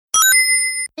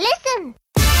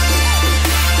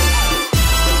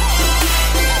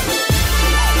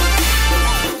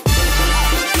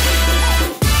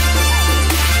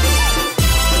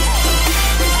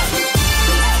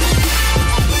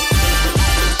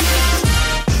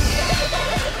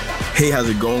Hey, how's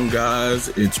it going, guys?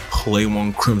 It's Play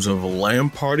One Crimson of a Lamb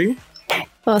Party.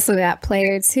 Also got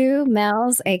Player 2,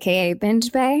 Mel's, aka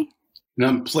Binge Bay. And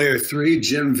I'm Player 3,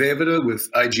 Jim Vavida with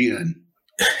IGN.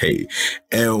 Hey,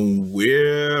 and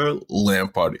we're Lamb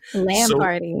Party. Lamb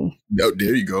Party. Oh,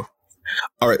 there you go.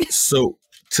 All right, so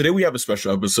today we have a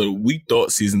special episode. We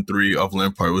thought season 3 of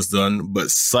Lamb Party was done,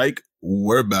 but psych,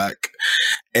 we're back.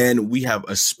 And we have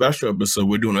a special episode.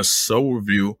 We're doing a soul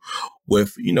review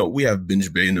with, we have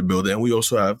Binge Bay in the building, and we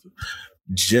also have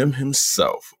Jim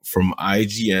himself from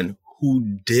IGN,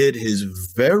 who did his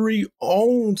very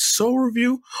own soul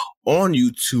review on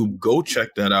YouTube. Go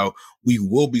check that out. We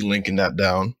will be linking that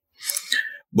down.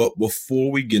 But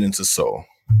before we get into Soul,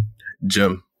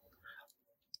 Jim,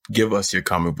 give us your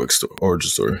comic book origin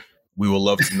story. We would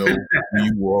love to know who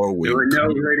you are. There were no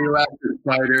radioactive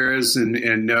spiders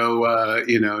and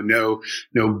no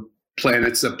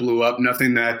planets that blew up.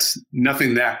 Nothing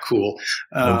that cool.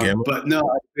 But no,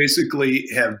 I basically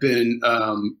have been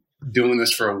doing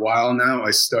this for a while now.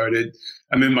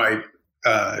 I'm in my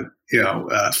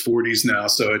 40s now,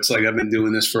 so it's like I've been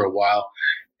doing this for a while,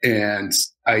 and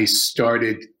I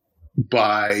started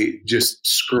by just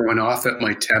screwing off at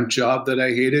my temp job that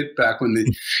I hated back when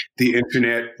the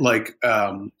internet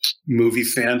movie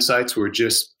fan sites were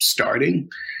just starting.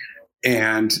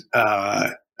 And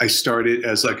I started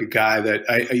as like a guy that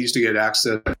I used to get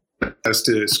access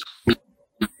to.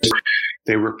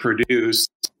 They were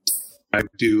produced. I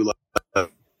do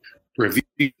like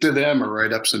review to them or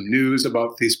write up some news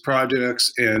about these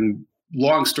projects. And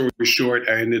long story short,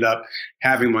 I ended up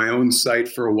having my own site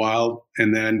for a while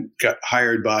and then got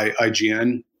hired by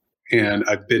IGN. And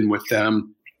I've been with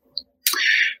them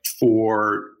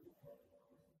for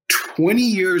 20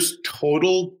 years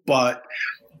total, but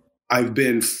I've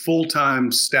been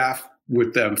full-time staff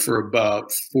with them for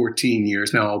about 14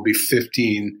 years now. I'll be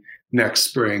 15 next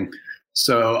spring.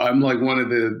 So I'm like one of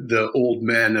the old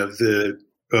men of the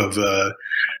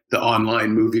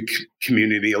online movie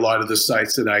community. A lot of the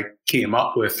sites that I came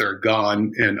up with are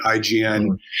gone, and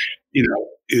IGN,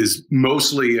 is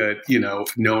mostly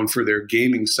known for their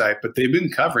gaming site, but they've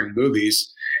been covering movies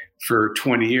for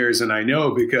 20 years, and I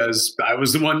know because I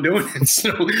was the one doing it.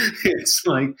 So it's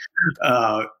like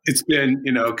it's been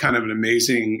kind of an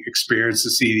amazing experience to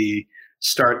see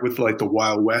start with like the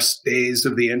Wild West days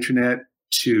of the internet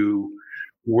to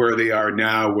where they are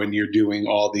now when you're doing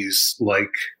all these, like,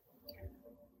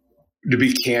 to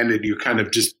be candid, you're kind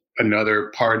of just another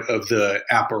part of the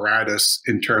apparatus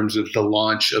in terms of the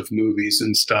launch of movies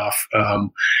and stuff.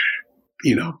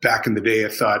 Back in the day, I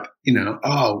thought,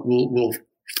 we'll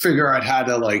figure out how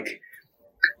to like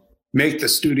make the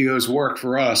studios work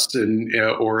for us, and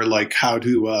or like how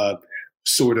to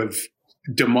sort of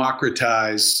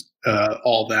democratize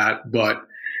all that. But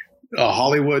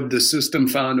Hollywood, the system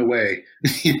found a way,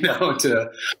 to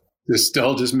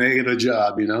still just make it a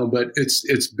job, But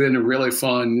it's been a really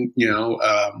fun,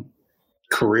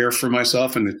 career for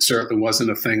myself, and it certainly wasn't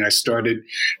a thing I started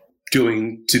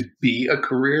doing to be a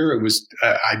career. It was,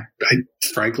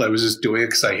 frankly, I was just doing it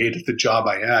because I hated the job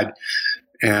I had,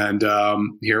 and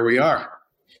here we are.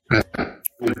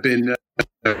 I've been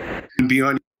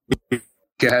beyond. I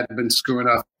had been screwing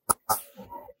up.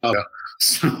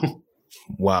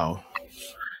 Wow.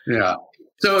 Yeah.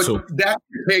 So that's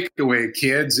the takeaway,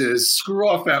 kids, is screw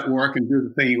off at work and do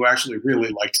the thing you actually really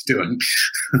liked doing.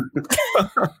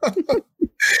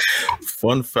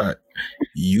 Fun fact,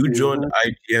 you joined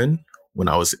IGN when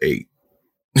I was 8.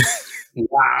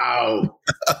 Wow.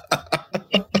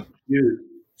 Dude.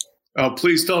 Oh,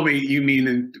 please tell me you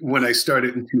mean when I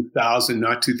started in 2000,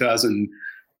 not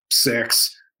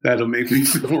 2006. That'll make me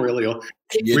feel really old.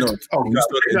 You started in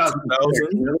 2000?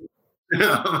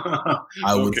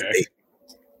 I was 8.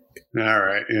 All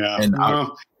right, yeah. And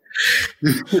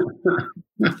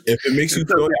if it makes you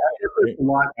feel a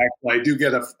lot, actually, I do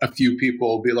get a few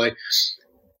people be like,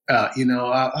 I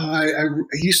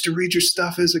used to read your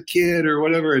stuff as a kid or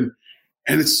whatever, and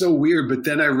it's so weird. But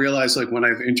then I realize, like, when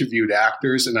I've interviewed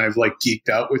actors and I've like geeked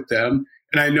out with them,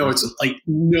 and I know it's like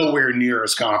nowhere near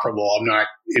as comparable. I'm not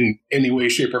in any way,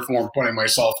 shape, or form putting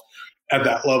myself at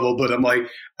that level, but I'm like,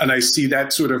 and I see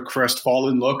that sort of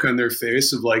crestfallen look on their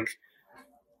face of like,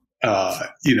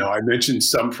 I mentioned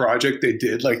some project they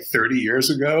did like 30 years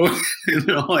ago, and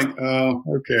they're like, oh,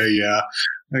 okay, yeah,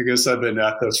 I guess I've been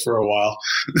at this for a while.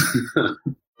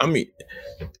 I mean,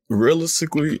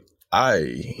 realistically,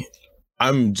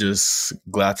 I'm just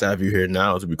glad to have you here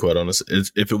now, to be quite honest.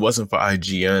 If it wasn't for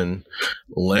IGN,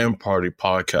 Lamb Party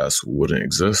podcast wouldn't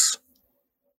exist.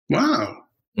 Wow.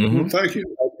 Mm-hmm. Well, thank you.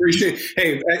 appreciate.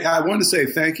 Hey, I want to say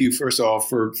thank you first of all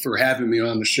for having me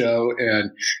on the show, and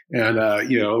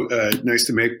nice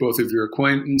to make both of your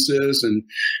acquaintances,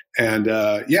 and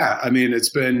yeah, I mean it's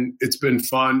been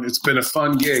fun. It's been a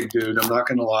fun gig, dude. I'm not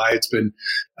gonna lie.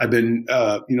 I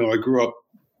grew up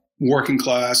working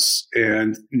class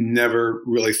and never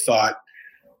really thought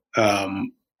I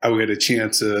would get a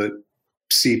chance to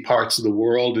see parts of the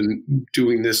world, and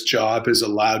doing this job has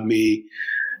allowed me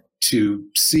to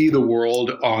see the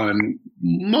world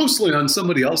mostly on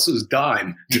somebody else's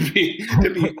dime, to be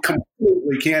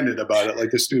completely candid about it.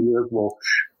 Like the studios will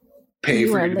pay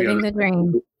for you to be living the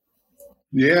dream.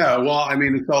 Yeah. Well, I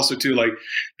mean, it's also too, like,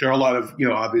 there are a lot of,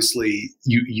 obviously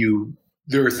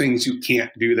there are things you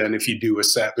can't do then if you do a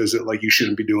set visit, like you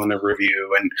shouldn't be doing a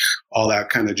review and all that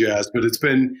kind of jazz. But it's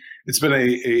been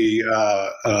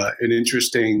an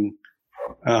interesting,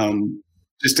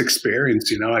 just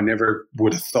experience, I never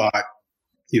would have thought,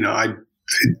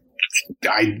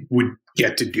 I would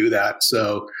get to do that.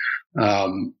 So,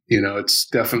 it's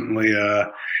definitely,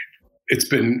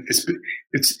 it's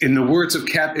in the words of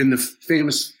in the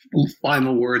famous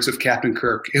final words of Captain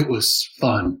Kirk, it was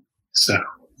fun. So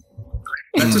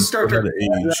that's a Star Trek.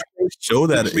 Show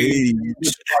that age.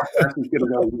 It's going to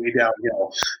go way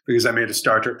downhill because I made a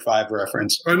Star Trek 5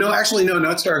 reference. Or no, actually, no,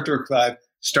 not Star Trek 5.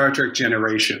 Star Trek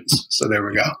Generations. So there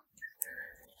we go.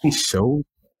 Show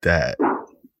that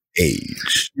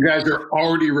age. You guys are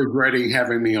already regretting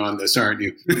having me on this, aren't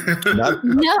you? No.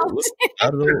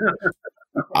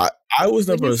 I was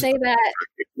never. Would you say that?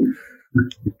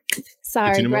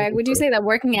 Sorry, Greg. Would you say that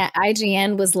working at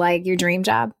IGN was like your dream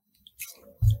job?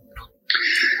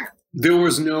 There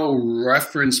was no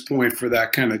reference point for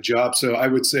that kind of job, so I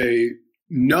would say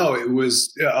no. It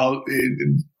was.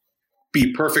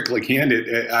 Be perfectly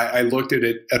candid, I looked at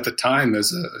it at the time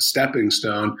as a stepping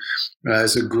stone,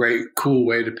 as a great, cool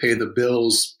way to pay the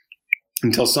bills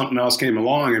until something else came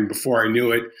along. And before I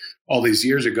knew it, all these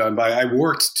years had gone by. I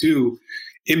worked too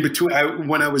in between.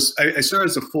 I started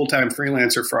as a full-time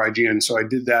freelancer for IGN, so I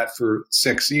did that for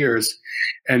 6 years.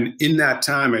 And in that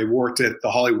time, I worked at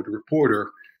The Hollywood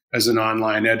Reporter as an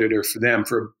online editor for them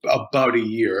for about a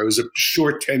year. It was a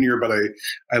short tenure, but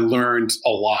I learned a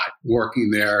lot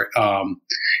working there.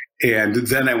 And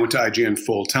then I went to IGN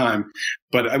full time.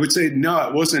 But I would say, no,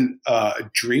 it wasn't a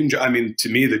dream job. I mean, to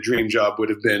me, the dream job would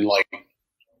have been like,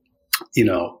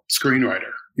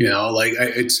 screenwriter,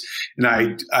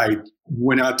 I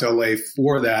went out to LA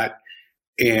for that.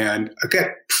 And I got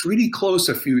pretty close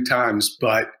a few times,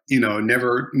 but,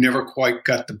 never quite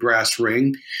got the brass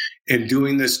ring. And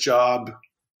doing this job,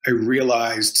 I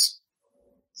realized,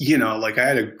 I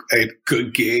had a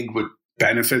good gig with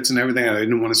benefits and everything. I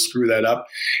didn't want to screw that up.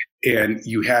 And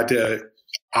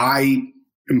I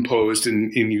imposed,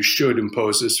 and you should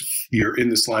impose this if you're in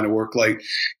this line of work, like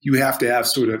you have to have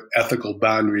sort of ethical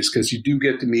boundaries, because you do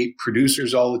get to meet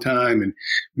producers all the time and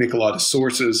make a lot of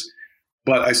sources.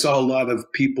 But I saw a lot of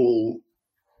people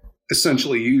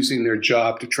essentially using their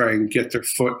job to try and get their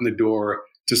foot in the door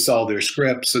to sell their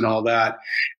scripts and all that.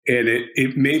 And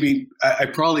it maybe, I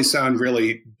probably sound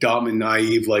really dumb and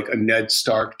naive, like a Ned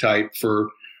Stark type for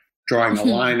drawing a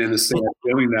line in the sand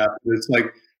doing that. But it's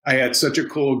like, I had such a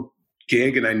cool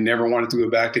gig and I never wanted to go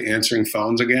back to answering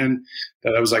phones again,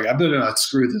 that I was like, I better not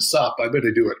screw this up. I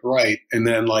better do it right. And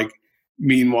then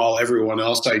meanwhile, everyone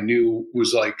else I knew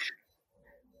was like,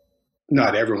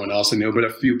 not everyone else I knew, but a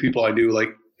few people I knew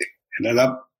ended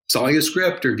up selling a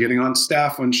script or getting on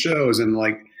staff on shows. And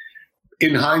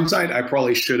in hindsight, I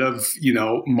probably should have,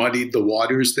 muddied the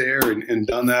waters there and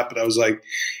done that. But I was like,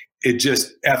 it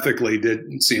just ethically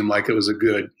didn't seem like it was a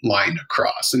good line to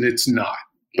cross. And it's not.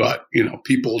 But,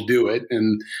 people do it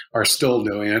and are still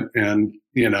doing it. And,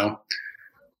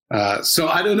 so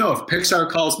I don't know if Pixar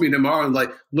calls me tomorrow and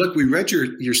look, we read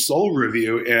your Soul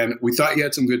review and we thought you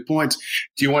had some good points.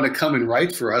 Do you want to come and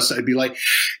write for us? I'd be like,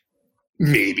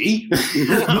 maybe.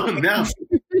 Now,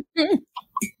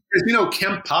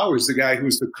 Kemp Powers, the guy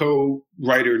who's the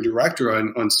co-writer and director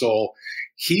on Soul,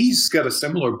 he's got a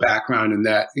similar background in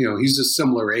that, he's a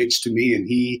similar age to me, and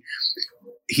he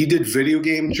did video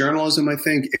game journalism, I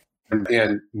think,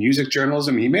 and music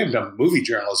journalism. He may have done movie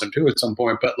journalism too at some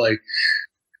point, but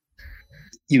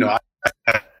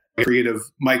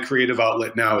my creative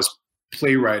outlet now is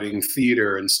playwriting,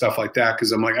 theater, and stuff like that.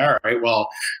 Because I'm like, all right, well,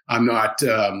 I'm not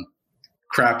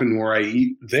crapping where I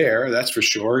eat there, that's for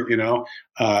sure,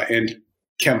 and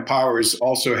Kemp Powers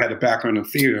also had a background in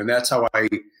theater, and that's how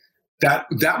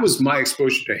that was my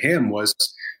exposure to him. Was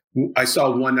I saw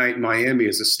One Night in Miami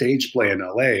as a stage play in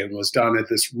LA, and was done at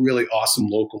this really awesome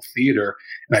local theater,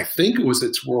 and I think it was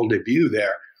its world debut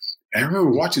there. I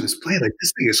remember watching this play, like,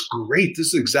 this thing is great.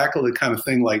 This is exactly the kind of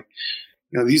thing, like,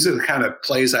 these are the kind of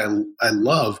plays I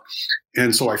love.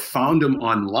 And so I found him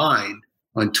online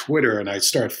on Twitter, and I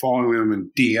started following him and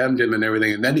DM'd him and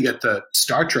everything. And then he got the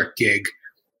Star Trek gig.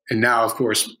 And now, of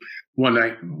course, one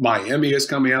night Miami is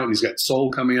coming out, and he's got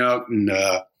Soul coming out. And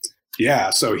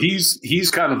so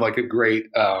he's kind of like a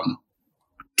great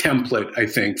template, I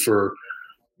think, for,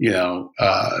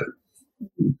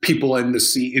 people in the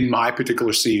scene, in my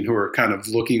particular scene, who are kind of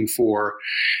looking for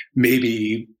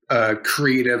maybe a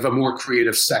more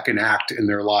creative second act in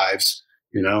their lives.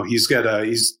 He's got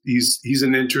he's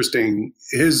an interesting,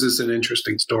 his is an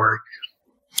interesting story.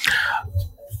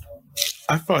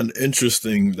 I find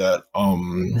interesting that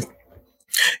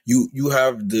you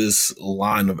have this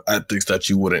line of ethics that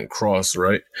you wouldn't cross,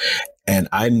 right? And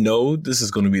I know this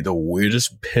is going to be the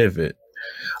weirdest pivot.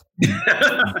 Do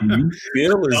you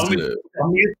feel as if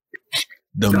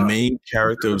the main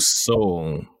character of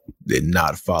Soul did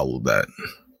not follow that?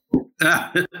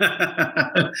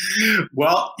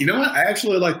 Well, you know what? I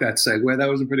actually like that segue. That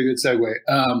was a pretty good segue.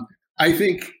 I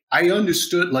think I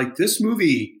understood, like, this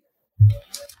movie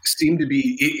seemed to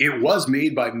be, it was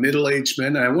made by middle-aged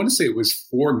men. And I want to say it was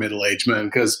for middle-aged men,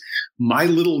 because my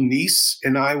little niece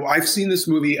and I've seen this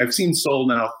movie. I've seen Soul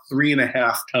now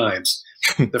 3.5 times.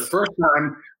 The first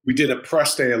time we did a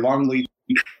press day, a long lead,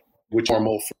 which is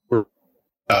normal for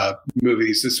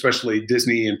movies, especially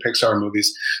Disney and Pixar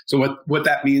movies. So what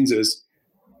that means is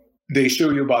they show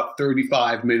you about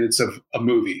 35 minutes of a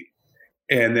movie.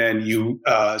 And then you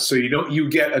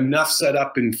get enough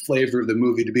setup and flavor of the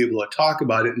movie to be able to talk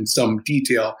about it in some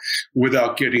detail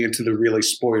without getting into the really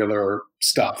spoiler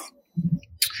stuff.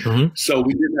 Mm-hmm. So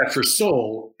we did that for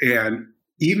Soul. And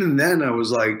even then I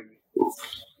was like,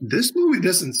 this movie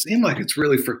doesn't seem like it's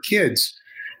really for kids.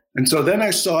 And so then I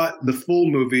saw the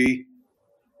full movie,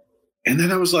 and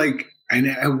then I was like, and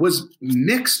I was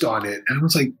mixed on it. And I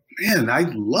was like, man, I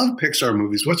love Pixar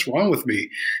movies. What's wrong with me?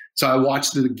 So I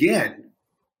watched it again.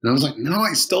 And I was like, no,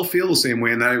 I still feel the same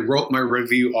way. And then I wrote my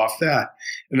review off that.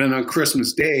 And then on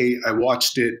Christmas Day, I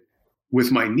watched it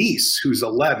with my niece, who's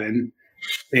 11,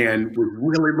 and we're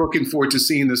really looking forward to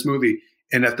seeing this movie.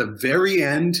 And at the very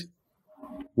end,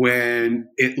 when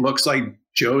it looks like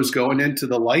Joe's going into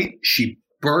the light, she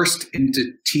burst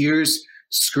into tears,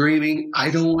 screaming,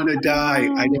 I don't want to die.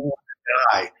 I don't want to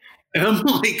die. And I'm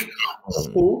like,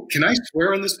 oh, can I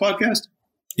swear on this podcast?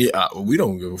 Yeah, we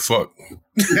don't give a fuck.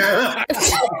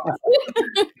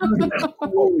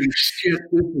 Holy shit,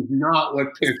 this is not what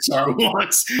Pixar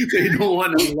wants. They don't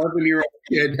want an 11-year-old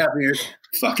kid having a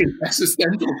fucking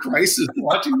existential crisis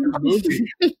watching their movie.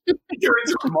 Hearing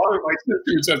from all of my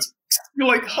sisters, you're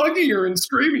like hugging her and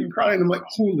screaming, crying. I'm like,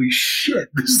 holy shit.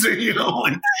 This thing,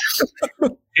 and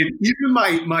even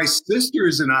my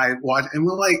sisters and I watch, and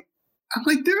I'm like,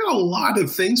 there are a lot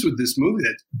of things with this movie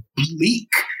that's bleak.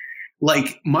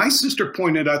 Like, my sister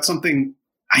pointed out something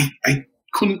I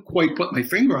couldn't quite put my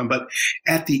finger on, but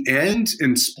at the end,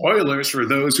 and spoilers for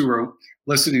those who are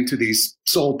listening to these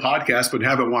Soul podcasts but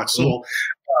haven't watched Soul,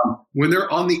 when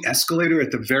they're on the escalator at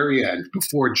the very end,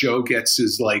 before Joe gets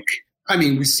his,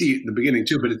 we see it in the beginning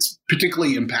too, but it's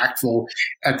particularly impactful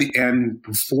at the end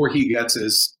before he gets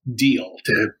his deal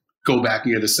to go back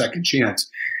and get a second chance.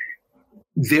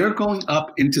 They're going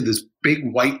up into this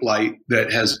big white light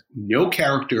that has no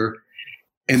character,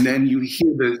 and then you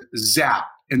hear the zap,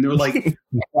 and they're like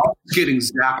getting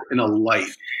zapped in a light.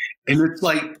 And it's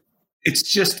like, it's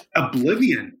just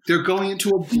oblivion. They're going into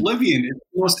oblivion. It's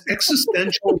the most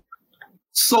existential,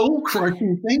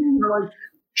 soul-crushing thing. You're like,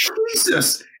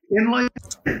 Jesus. And like,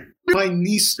 my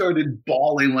niece started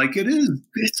bawling like,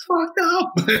 it's fucked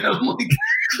up. And I'm like,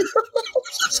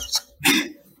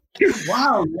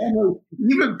 wow, man.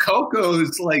 Even Coco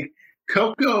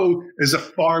is a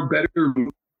far better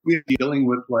movie of dealing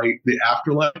with like the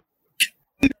afterlife.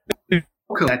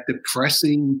 That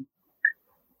depressing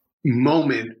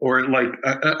moment, or like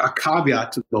a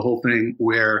caveat to the whole thing,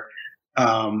 where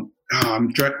I'm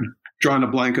drawing a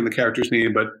blank on the character's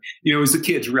name, but he's the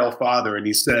kid's real father, and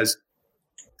he says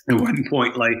at one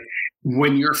point, like,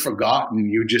 when you're forgotten,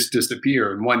 you just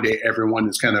disappear, and one day everyone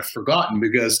is kind of forgotten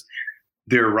because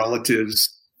their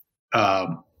relatives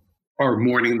are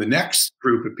mourning the next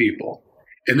group of people.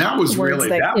 And that was words really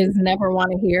that kids never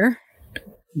want to hear.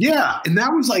 Yeah, and that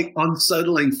was like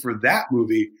unsettling for that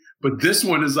movie. But this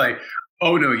one is like,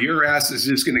 oh no, your ass is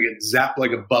just going to get zapped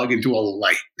like a bug into a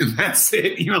light, and that's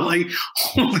it. You're like,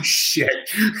 holy shit,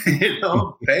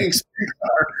 thanks.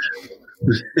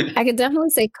 I could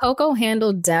definitely say Coco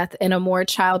handled death in a more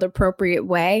child appropriate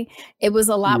way. It was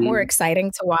a lot more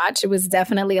exciting to watch. It was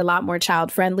definitely a lot more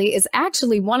child friendly. It's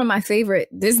actually one of my favorite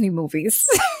Disney movies.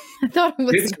 I thought it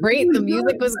was great. The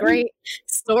music was great.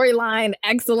 Storyline,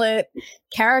 excellent.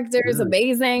 Characters,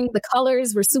 amazing. The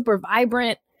colors were super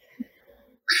vibrant.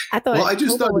 I thought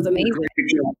Coco was amazing.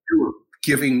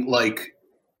 Giving, like,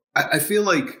 I feel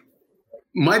like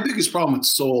my biggest problem with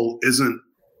Soul isn't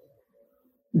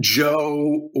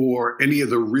Joe or any of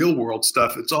the real world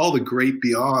stuff. It's all the Great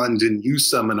Beyond and You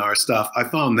Seminar stuff. I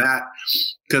found that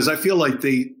because I feel like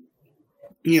they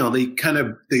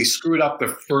screwed up the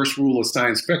first rule of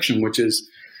science fiction, which is,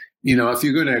 if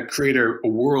you're going to create a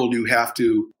world, you have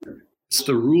to, it's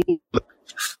the rule,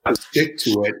 stick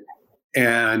to it.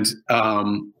 And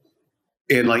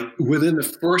like within the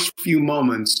first few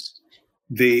moments,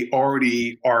 they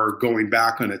already are going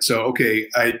back on it. So, okay,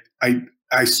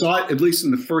 I saw it, at least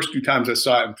in the first 2 times I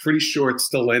saw it. I'm pretty sure it's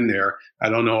still in there. I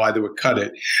don't know why they would cut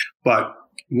it. But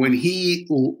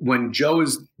when Joe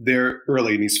is there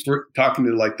early and he's talking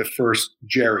to like the first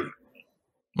Jerry,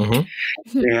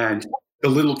 and the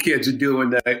little kids are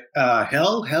doing the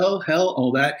hell,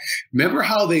 all that. Remember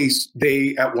how they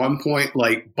at one point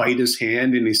like bite his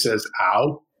hand and he says,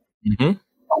 ow?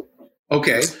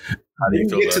 Okay. How do you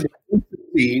feel that?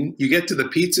 You get to the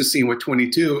pizza scene with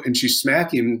 22 and she's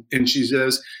smacking him and she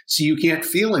says, so you can't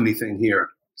feel anything here.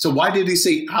 So why did he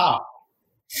say,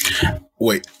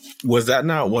 Wait, was that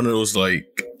not one of those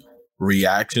like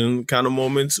reaction kind of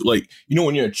moments? Like,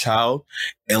 when you're a child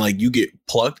and like you get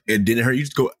plucked, it didn't hurt. You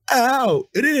just go, ow,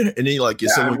 it didn't. And then you're like, it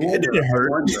didn't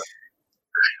hurt.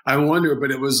 I wonder,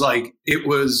 but it was like, it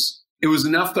was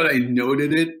enough that I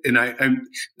noted it. And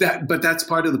but that's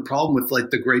part of the problem with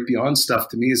like the Great Beyond stuff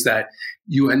to me is that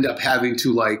you end up having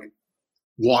to like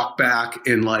walk back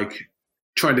and like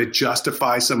try to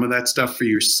justify some of that stuff for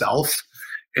yourself.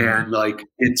 And like,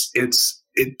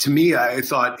 it to me, I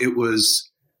thought that was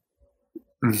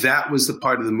the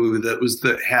part of the movie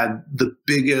that had the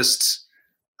biggest,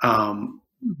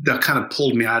 that kind of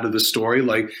pulled me out of the story.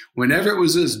 Like whenever it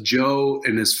was this Joe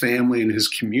and his family and his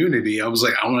community, I was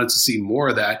like, I wanted to see more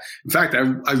of that. In fact,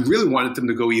 I really wanted them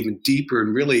to go even deeper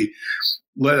and really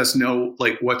let us know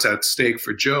like what's at stake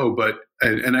for Joe. But,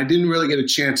 and I didn't really get a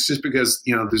chance just because,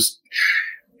 there's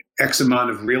X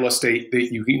amount of real estate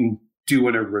that you can do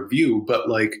in a review. But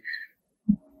like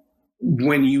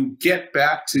when you get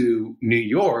back to New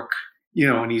York,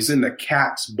 and he's in the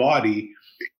cat's body,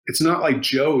 it's not like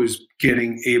Joe is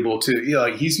getting able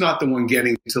to, he's not the one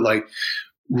getting to like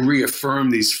reaffirm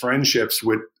these friendships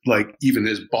with like even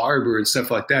his barber and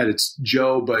stuff like that. It's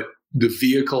Joe, but the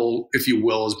vehicle, if you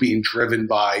will, is being driven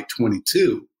by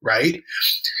 22, right?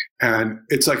 And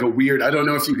it's like a weird, I don't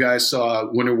know if you guys saw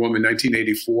Wonder Woman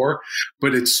 1984,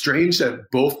 but it's strange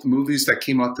that both movies that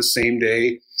came out the same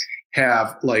day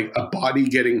have like a body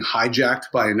getting hijacked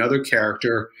by another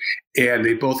character. And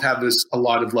they both have a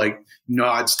lot of like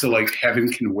nods to like Heaven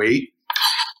Can Wait.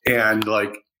 And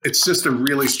like, it's just a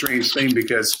really strange thing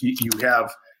because you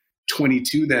have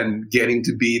 22 then getting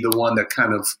to be the one that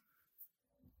kind of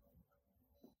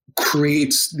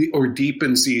creates or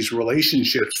deepens these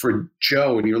relationships for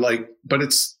Joe. And you're like, but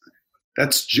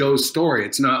that's Joe's story.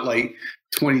 It's not like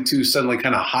 22 suddenly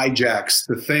kind of hijacks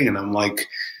the thing. And I'm like,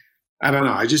 I don't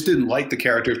know. I just didn't like the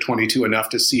character of 22 enough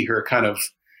to see her kind of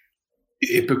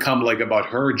it become like about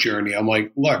her journey. I'm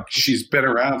like, look, she's been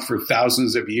around for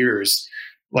thousands of years.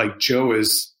 Like Joe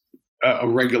is a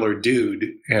regular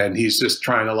dude and he's just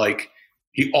trying to like,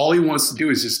 all he wants to do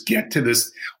is just get to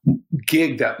this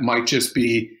gig that might just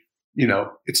be,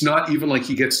 it's not even like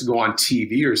he gets to go on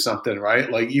TV or something, right?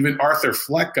 Like even Arthur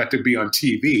Fleck got to be on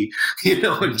TV,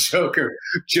 and Joker.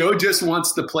 Joe just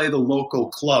wants to play the local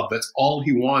club. That's all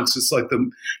he wants. It's like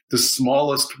the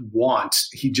smallest want.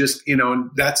 He just,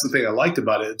 and that's the thing I liked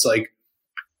about it. It's like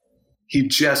he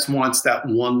just wants that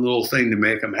one little thing to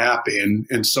make him happy.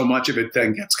 And so much of it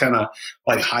then gets kind of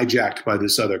like hijacked by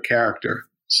this other character.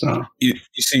 So you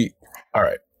see, all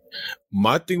right.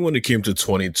 My thing when it came to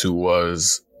 22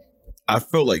 was I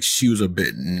felt like she was a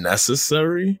bit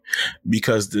necessary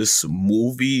because this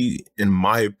movie, in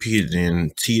my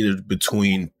opinion, teetered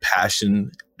between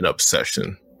passion and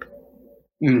obsession.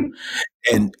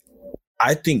 And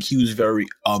I think he was very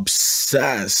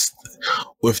obsessed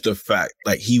with the fact,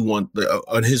 like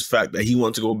on his fact that he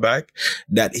wanted to go back,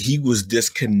 that he was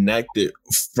disconnected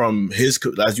from his,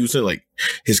 as you said, like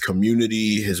his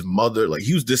community, his mother, like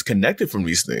he was disconnected from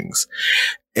these things.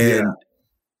 And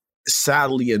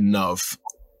sadly enough,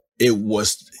 it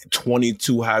was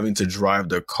 22 having to drive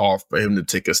the car for him to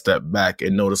take a step back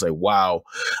and notice like, wow,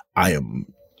 I am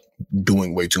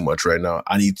doing way too much right now.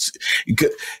 I need to,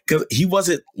 because he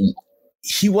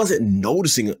wasn't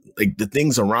noticing like the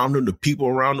things around him, the people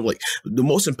around him. Like the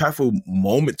most impactful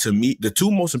moment to me, the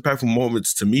two most impactful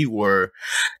moments to me were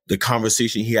the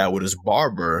conversation he had with his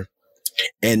barber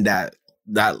and that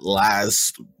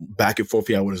last back and forth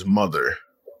he had with his mother.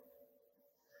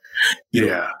 You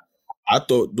know, I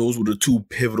thought those were the two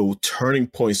pivotal turning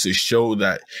points to show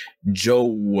that Joe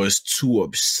was too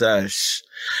obsessed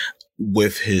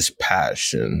with his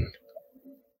passion.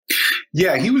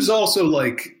 Yeah, he was also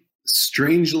like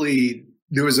strangely,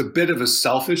 there was a bit of a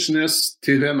selfishness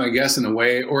to him, I guess, in a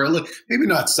way, or maybe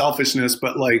not selfishness,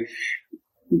 but like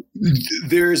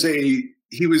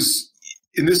he was,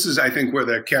 and this is, I think, where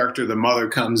the character, the mother,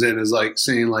 comes in, is like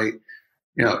saying like,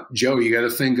 you know, Joe, you got to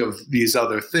think of these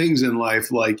other things in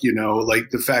life, like, you know, like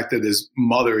the fact that his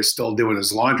mother is still doing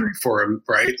his laundry for him,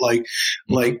 right? Like,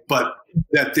 but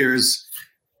that there's,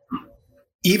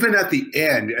 even at the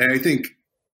end, and I think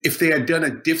if they had done a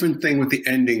different thing with the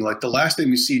ending, like the last time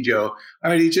you see Joe,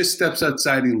 all right, he just steps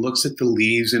outside and he looks at the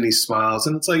leaves and he smiles,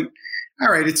 and it's like,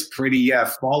 all right, it's pretty.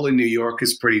 Yeah, fall in New York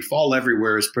is pretty. Fall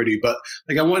everywhere is pretty. But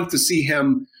like, I wanted to see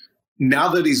him, now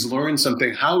that he's learned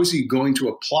something, how is he going to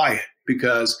apply it?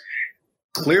 Because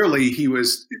clearly he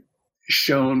was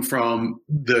shown from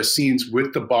the scenes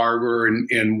with the barber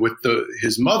and with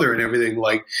his mother and everything,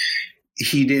 like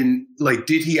he didn't, like,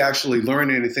 did he actually learn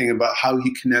anything about how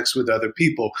he connects with other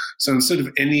people? So instead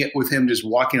of ending it with him just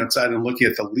walking outside and looking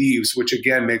at the leaves, which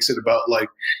again makes it about like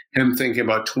him thinking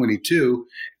about 22,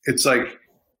 it's like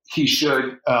he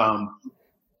should have,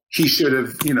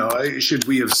 you know, should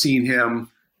we have seen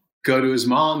him go to his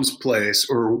mom's place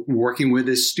or working with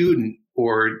his student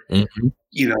or,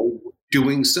 you know,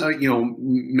 doing some, you know,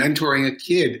 mentoring a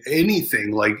kid,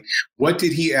 anything. Like, what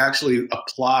did he actually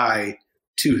apply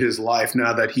to his life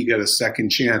now that he got a second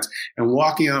chance? And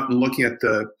walking out and looking at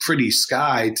the pretty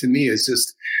sky, to me, is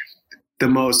just the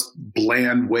most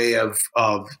bland way of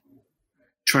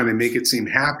trying to make it seem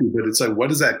happy. But it's like, what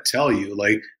does that tell you?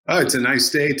 Like, oh, it's a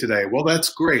nice day today. Well, that's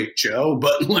great, Joe.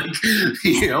 But like,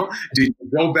 you know, did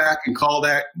you go back and call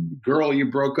that girl you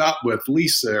broke up with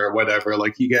Lisa or whatever?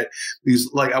 Like, you get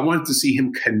these, like, I wanted to see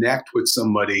him connect with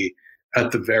somebody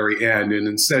at the very end. And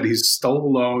instead he's still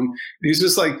alone. And he's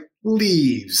just like,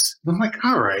 leaves. I'm like,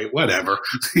 all right, whatever.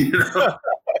 You know?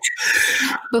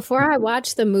 Before I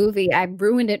watched the movie, I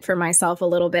ruined it for myself a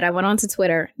little bit. I went onto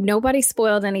Twitter. Nobody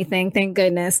spoiled anything, thank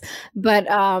goodness. But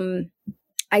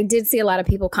I did see a lot of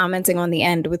people commenting on the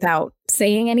end without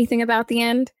saying anything about the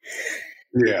end.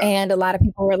 Yeah. And a lot of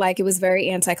people were like, it was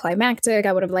very anticlimactic.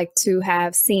 I would have liked to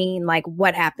have seen like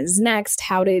what happens next.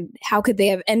 How could they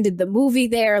have ended the movie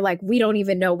there? Like, we don't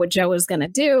even know what Joe is going to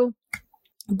do.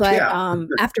 But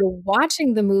after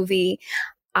watching the movie,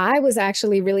 I was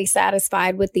actually really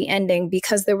satisfied with the ending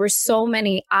because there were so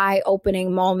many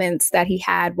eye-opening moments that he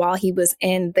had while he was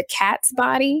in the cat's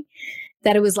body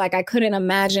that it was like, I couldn't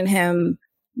imagine him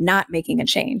not making a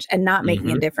change and not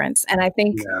making a difference. And I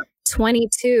think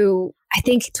 22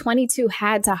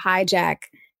 had to hijack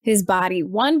his body.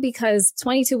 One, because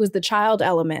 22 was the child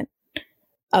element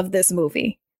of this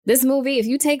movie. This movie, if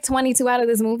you take 22 out of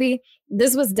this movie,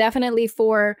 this was definitely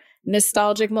for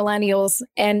nostalgic millennials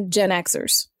and Gen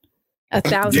Xers.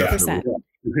 1,000%.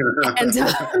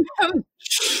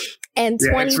 And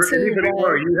 22.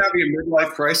 You having a midlife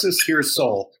crisis? Here's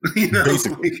Soul. You know?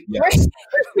 Basically. Yeah.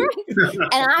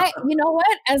 And you know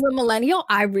what? As a millennial,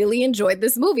 I really enjoyed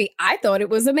this movie. I thought it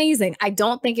was amazing. I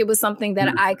don't think it was something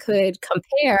that I could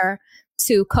compare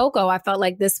to Coco. I felt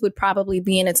like this would probably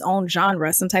be in its own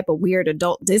genre, some type of weird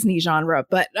adult Disney genre.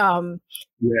 But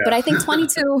I think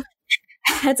 22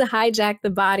 had to hijack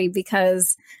the body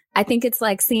because I think it's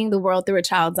like seeing the world through a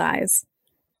child's eyes.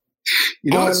 You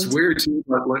know, it's weird too.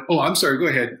 But like, oh, I'm sorry. Go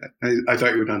ahead. I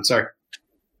thought you were done. Sorry.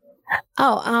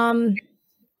 So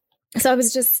I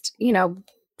was just, you know,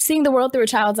 seeing the world through a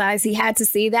child's eyes. He had to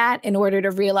see that in order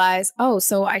to realize, oh,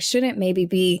 so I shouldn't maybe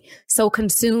be so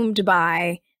consumed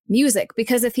by music,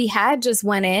 because if he had just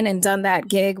went in and done that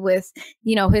gig with,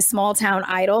 you know, his small town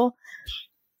idol,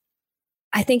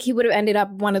 I think he would have ended up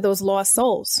one of those lost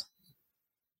souls.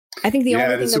 I think the only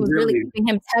thing that was really keeping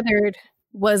him tethered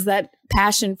was that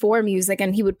passion for music,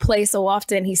 and he would play so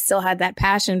often, he still had that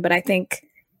passion. But I think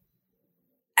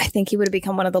he would have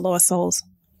become one of the lost souls.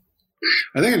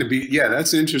 I think it'd be,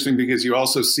 that's interesting because you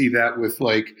also see that with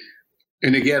like,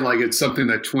 and again, like it's something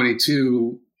that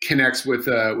 22 connects with,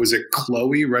 was it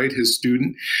Chloe, right? His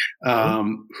student,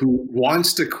 who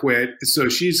wants to quit. So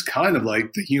she's kind of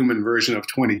like the human version of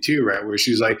 22, right? Where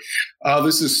she's like, oh,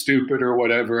 this is stupid or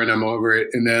whatever, and I'm over it.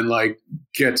 And then like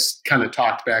gets kind of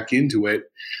talked back into it.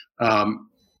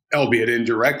 albeit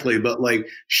indirectly, but like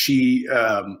she,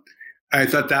 I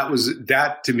thought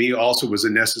that to me also was a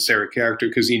necessary character,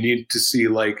 because you need to see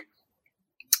like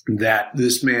that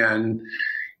this man,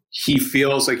 he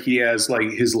feels like he has like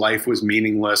his life was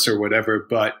meaningless or whatever,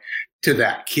 but to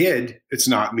that kid, it's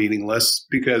not meaningless,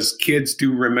 because kids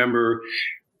do remember.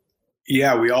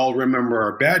 Yeah, we all remember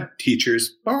our bad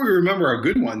teachers, but we remember our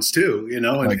good ones too,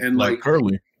 and like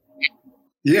Curly.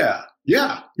 Yeah.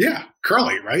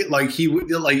 Curly, right? Like he would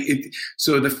like it.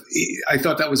 So I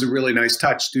thought that was a really nice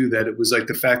touch too, that it was like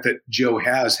the fact that Joe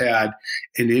has had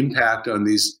an impact on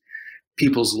these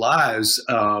people's lives.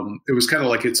 It was kind of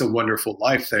like It's a Wonderful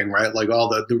Life thing, right? Like all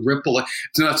the ripple.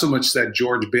 It's not so much that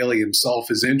George Bailey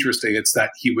himself is interesting. It's that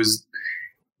he was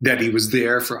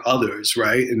there for others,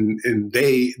 right? And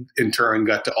they in turn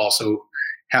got to also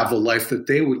have the life that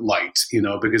they would like,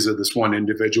 because of this one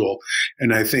individual.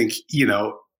 And I think,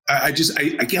 I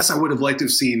guess I would have liked to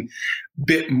have seen a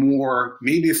bit more,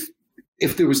 maybe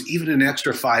if there was even an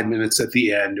extra 5 minutes at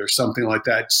the end or something like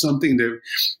that, something to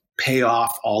pay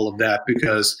off all of that,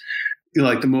 because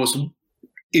like the most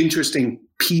interesting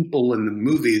people in the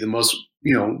movie, the most,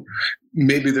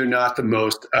 maybe they're not the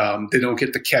most, they don't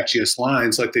get the catchiest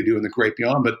lines like they do in The Great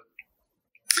Beyond, but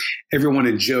everyone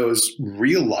in Joe's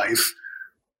real life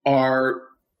are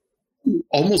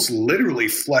almost literally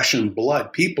flesh and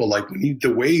blood people. Like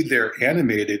the way they're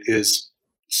animated is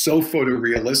so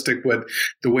photorealistic, with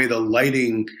the way the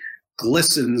lighting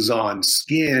glistens on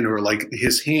skin, or like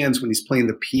his hands when he's playing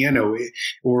the piano,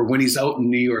 or when he's out in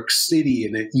New York City,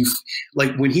 and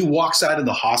like when he walks out of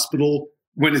the hospital,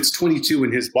 when it's 22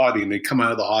 in his body and they come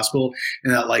out of the hospital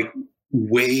and that like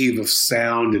wave of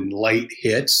sound and light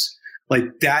hits, like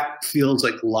that feels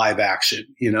like live action,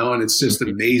 and it's just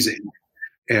amazing.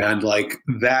 And like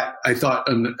that, I thought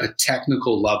on a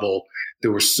technical level,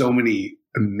 there were so many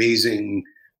amazing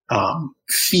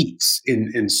feats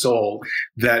in Soul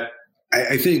that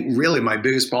I think really my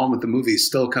biggest problem with the movie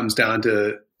still comes down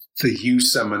to the youth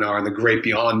seminar and The Great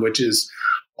Beyond, which is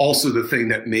also the thing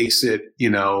that makes it,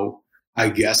 I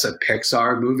guess a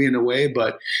Pixar movie in a way.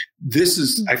 But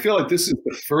I feel like this is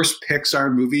the first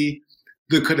Pixar movie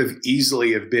that could have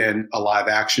easily have been a live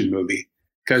action movie.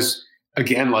 Because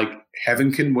again, like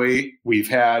Heaven Can Wait, we've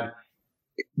had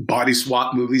body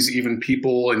swap movies, even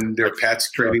people and their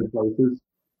pets trading places.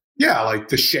 Yeah, like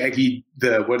the Shaggy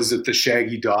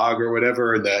Dog or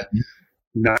whatever, the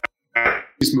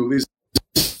 90s movies.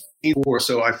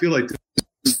 So I feel like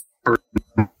this has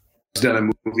done a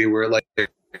movie where like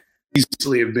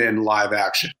easily have been live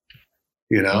action,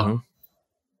 Mm-hmm.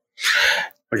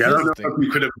 Like I don't know if we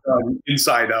could have done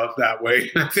Inside Out that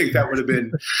way. I think that would have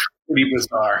been pretty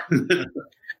bizarre.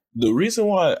 The reason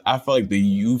why I feel like the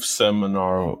youth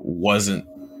seminar wasn't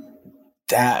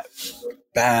that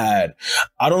bad,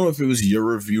 I don't know if it was your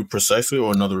review precisely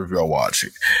or another review I watched.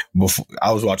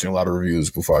 I was watching a lot of reviews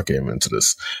before I came into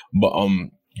this, but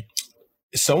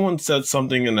someone said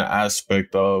something in the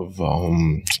aspect of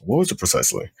what was it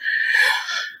precisely?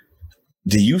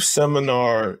 The youth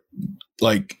seminar,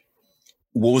 like,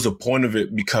 what was the point of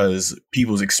it? Because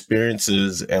people's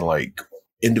experiences and like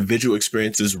individual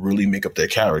experiences really make up their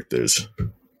characters.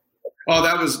 Oh,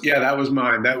 that was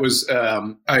mine. That was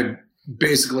I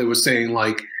basically was saying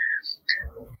like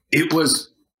it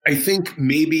was. I think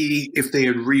maybe if they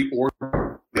had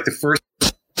reordered like the first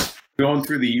going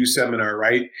through the youth seminar,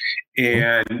 right,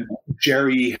 and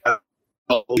Jerry had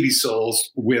Lady Souls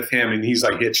with him, and he's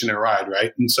like hitching a ride,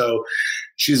 right, and so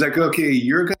she's like, "Okay,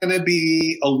 you're gonna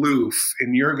be aloof,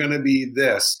 and you're gonna be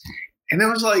this," and I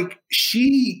was like,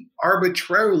 she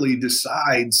arbitrarily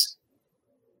decides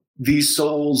these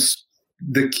souls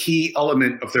the key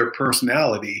element of their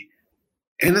personality.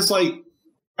 And it's like,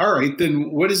 all right,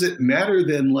 then what does it matter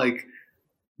then, like,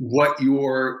 what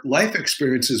your life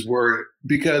experiences were?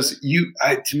 Because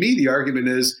to me, the argument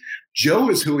is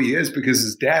Joe is who he is because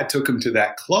his dad took him to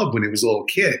that club when he was a little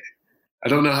kid. I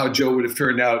don't know how Joe would have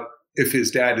turned out if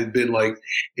his dad had been like,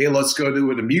 hey, let's go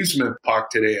to an amusement park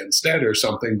today instead or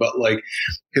something. But like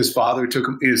his father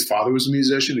was a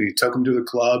musician and he took him to the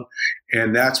club.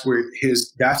 And that's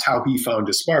how he found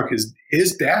his spark.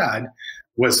 His dad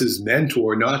was his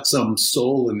mentor, not some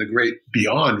soul in the great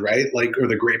beyond, right? Like, or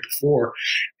the great before.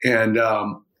 And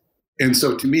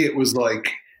so to me, it was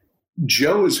like,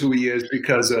 Joe is who he is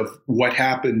because of what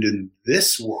happened in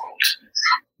this world.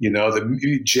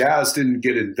 The jazz didn't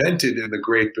get invented in the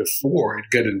great before; it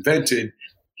got invented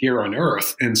here on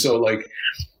Earth. And so, like,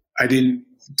 I didn't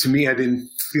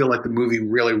feel like the movie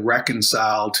really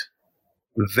reconciled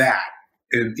that.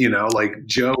 And like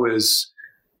Joe is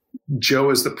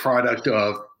the product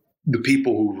of the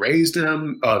people who raised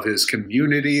him, of his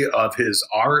community, of his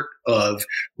art, of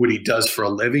what he does for a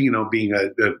living, being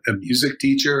a music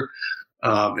teacher,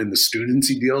 and the students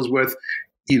he deals with,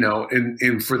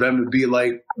 and for them to be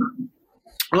like,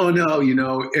 oh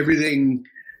no, everything,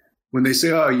 when they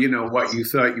say, oh, what, you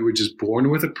thought you were just born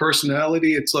with a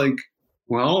personality? It's like,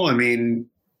 well, I mean,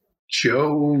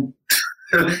 Joe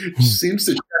seems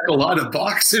to check a lot of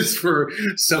boxes for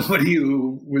somebody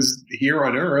who was here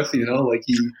on Earth, like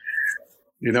he,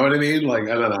 you know what I mean? Like,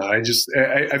 I don't know.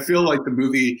 I feel like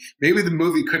maybe the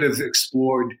movie could have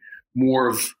explored more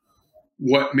of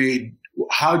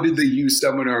how did the youth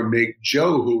seminar make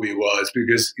Joe who he was?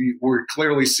 Because we're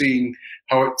clearly seeing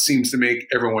how it seems to make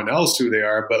everyone else who they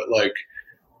are. But like,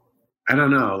 I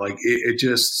don't know. Like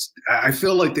I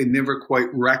feel like they never quite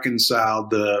reconciled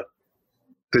the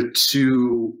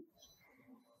two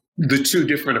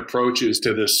different approaches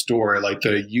to this story, like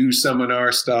the youth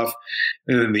seminar stuff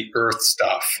and then the Earth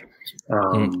stuff. I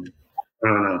don't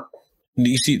know.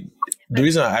 You see, the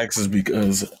reason I ask is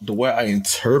because the way I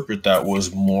interpret that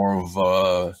was more of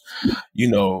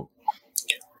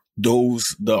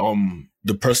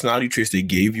the personality traits they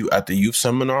gave you at the youth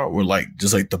seminar were like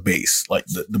just like the base, like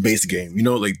the base game,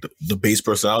 like the base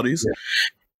personalities. Yeah.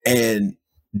 And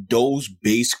those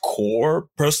base core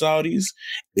personalities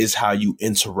is how you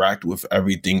interact with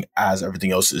everything as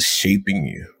everything else is shaping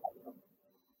you.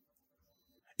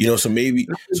 So maybe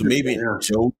yeah.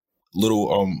 Joe,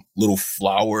 little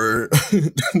flower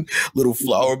little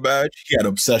flower badge, he had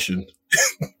obsession.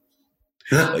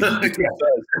 Like,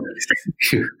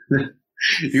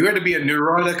 you had to be a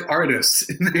neurotic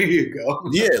artist. There you go.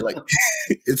 Yeah, like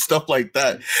it's stuff like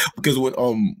that. Because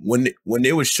when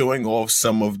they were showing off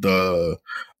some of the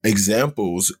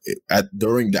examples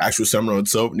during the actual seminar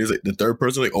itself, and he's like the third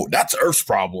person, like, oh, that's Earth's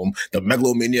problem. The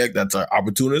megalomaniac, that's our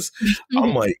opportunist.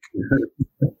 I'm like,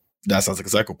 that sounds like a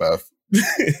psychopath.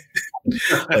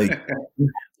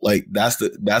 like that's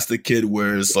the kid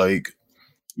where it's like,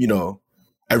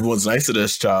 everyone's nice to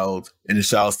this child, and the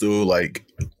child's still like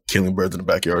killing birds in the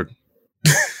backyard.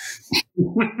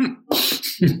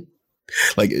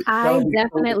 Like, I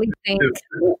definitely think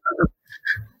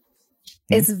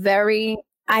it's very.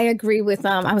 I agree with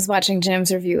I was watching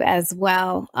Jim's review as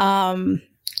well.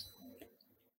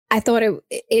 I thought it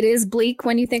is bleak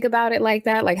when you think about it like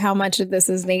that, like how much of this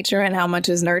is nature and how much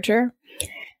is nurture.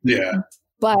 Yeah.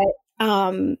 But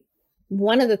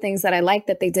one of the things that I like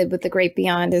that they did with The Great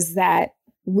Beyond is that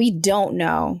we don't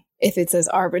know if it's as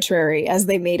arbitrary as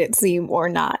they made it seem or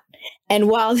not. And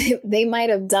while they might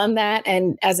have done that,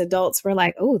 and as adults, we're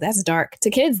like, oh, that's dark. To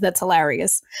kids, that's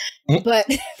hilarious. But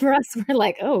for us, we're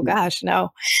like, oh, gosh,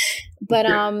 no. But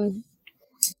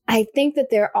I think that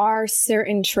there are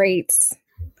certain traits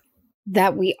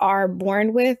that we are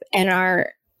born with and I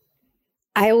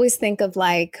always think of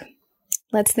like,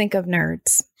 let's think of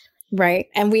nerds. Right.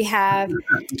 And we have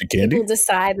people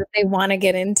decide that they want to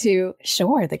get into,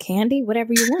 sure, the candy,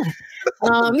 whatever you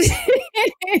want.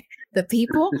 The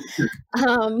people.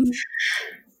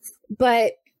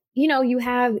 But, you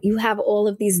have all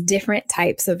of these different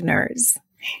types of nerds,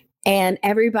 and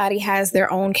everybody has their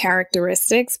own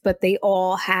characteristics, but they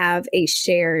all have a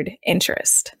shared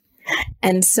interest.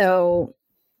 And so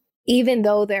even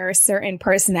though there are certain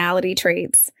personality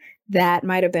traits that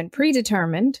might have been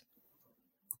predetermined,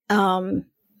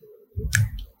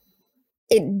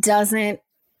 it doesn't,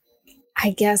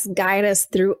 I guess, guide us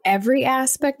through every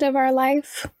aspect of our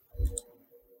life.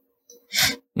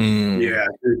 Yeah,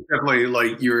 definitely.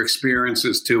 Like your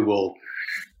experiences too will,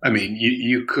 I mean,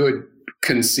 you could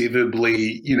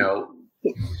conceivably,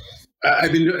 I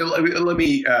mean, let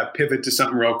me pivot to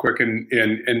something real quick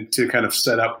and to kind of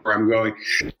set up where I'm going.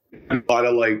 A lot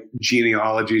of like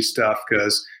genealogy stuff,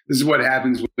 because this is what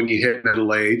happens when you hit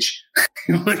middle age.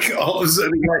 Like all of a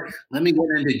sudden, you're like, let me get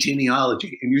into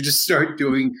genealogy, and you just start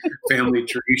doing family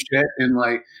tree shit, and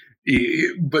like,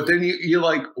 but then you're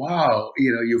like, wow,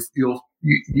 you're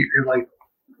like,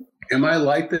 am I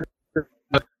like this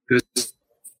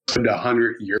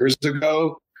 100 years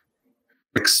ago?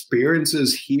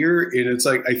 Experiences here, and it's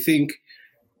like, I think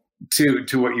to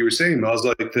what you were saying, I was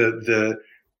like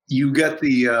you get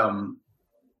the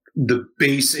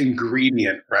base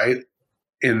ingredient, right?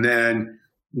 And then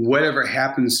whatever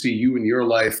happens to you in your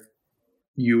life,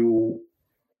 you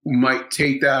might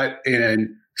take that and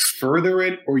further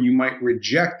it, or you might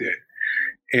reject it.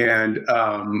 And,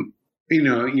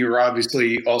 you're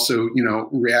obviously also,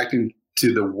 reacting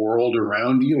to the world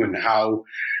around you and how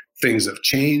things have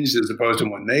changed as opposed to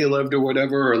when they lived or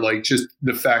whatever, or like just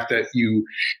the fact that you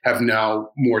have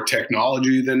now more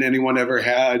technology than anyone ever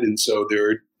had. And so there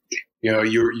are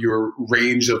your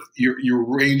range of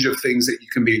things that you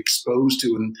can be exposed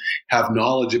to and have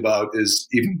knowledge about is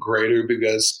even greater,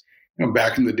 because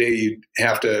back in the day you'd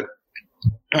have to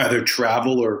either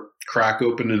travel or crack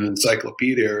open an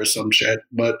encyclopedia or some shit.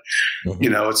 But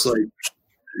it's like,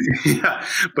 yeah.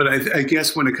 But I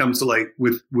guess when it comes to like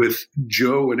with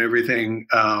Joe and everything,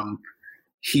 I'm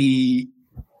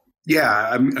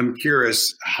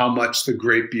curious how much the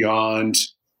Great Beyond.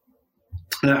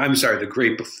 The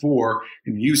Great Before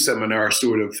and You seminar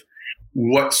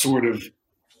what sort of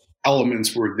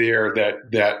elements were there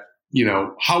that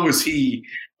how was he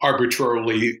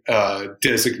arbitrarily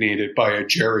designated by a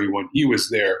Jerry when he was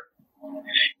there?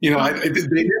 They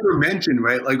never mentioned,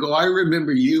 right? Like, I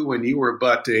remember you when you were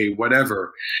but a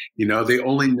whatever. They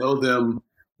only know them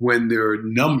when they're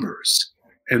numbers.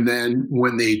 And then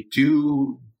when they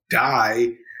do die,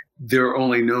 they're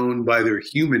only known by their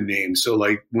human name. So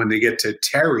like when they get to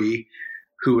Terry,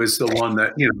 who is the one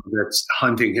that, that's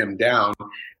hunting him down,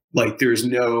 like there's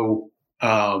no,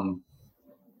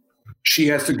 she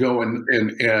has to go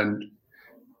and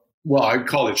well, I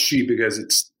call it she because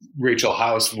it's Rachel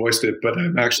House voiced it, but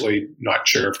I'm actually not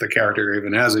sure if the character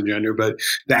even has a gender, but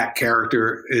that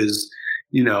character is,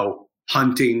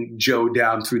 hunting Joe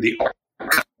down through the arc,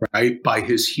 right, by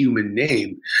his human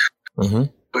name. Mm-hmm.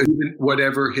 But even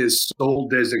whatever his soul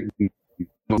designation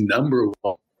number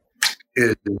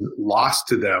is lost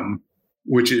to them,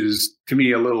 which is to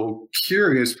me a little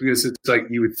curious, because it's like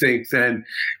you would think then,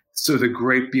 so the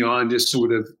Great Beyond just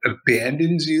sort of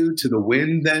abandons you to the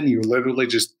wind. Then you're literally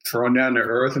just thrown down to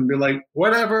earth and be like,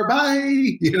 whatever, bye.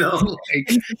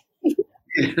 Like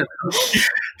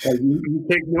you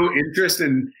take no interest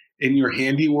in your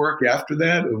handiwork after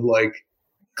that. Of like,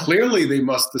 clearly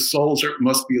the souls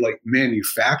must be like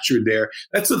manufactured there.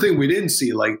 That's the thing we didn't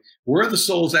see. Like, where are the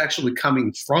souls actually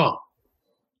coming from?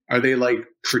 Are they like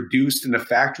produced in a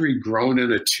factory, grown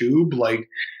in a tube? Like,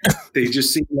 they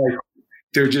just seem like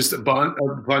they're just a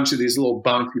bunch of these little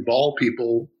bouncy ball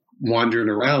people wandering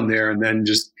around there, and then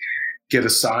just get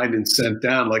assigned and sent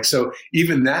down. Like, so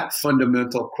even that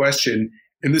fundamental question,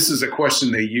 and this is a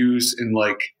question they use in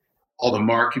like all the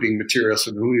marketing materials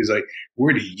for the movies, like,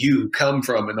 where do you come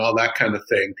from and all that kind of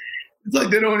thing. It's like,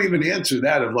 they don't even answer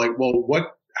that of like, well,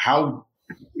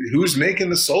 who's making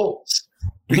the souls?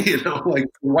 Like, for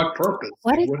what purpose?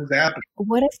 What is happening?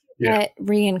 What if you get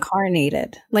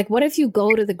reincarnated? Like, what if you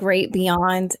go to the Great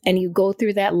Beyond and you go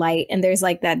through that light and there's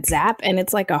like that zap and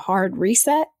it's like a hard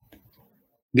reset?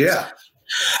 Yeah.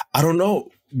 I don't know,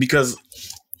 because,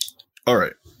 all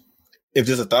right, if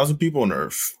there's 1,000 people on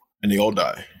Earth and they all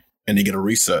die and they get a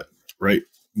reset, right?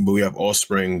 But we have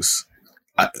offsprings.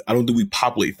 I don't think we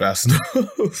populate fast enough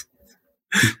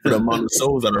for the amount of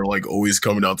souls that are like always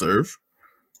coming down to Earth.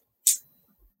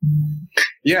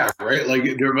 Yeah, right.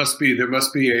 Like there must be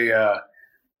a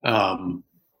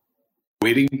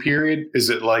waiting period.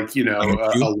 Is it like a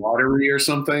lottery or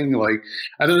something? Like,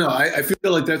 I don't know. I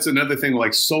feel like that's another thing.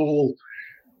 Like Soul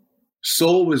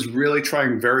was really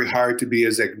trying very hard to be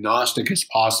as agnostic as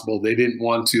possible. They didn't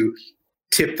want to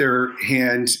tip their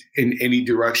hand in any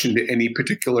direction to any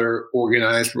particular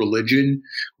organized religion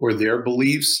or their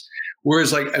beliefs.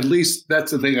 Whereas, like, at least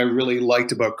that's the thing I really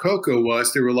liked about Coco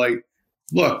was they were like,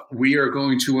 look, we are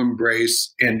going to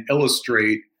embrace and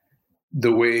illustrate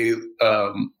the way,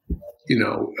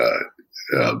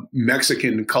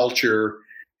 Mexican culture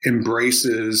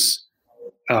embraces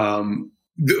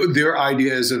their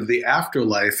ideas of the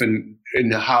afterlife and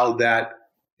how that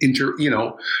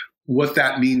what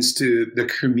that means to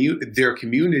their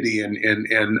community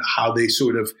and how they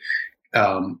sort of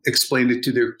explain it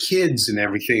to their kids and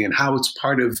everything, and how it's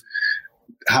part of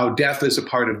how death is a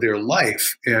part of their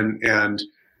life. And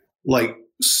like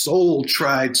Soul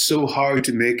tried so hard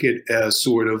to make it as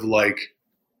sort of like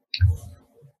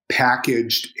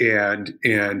packaged and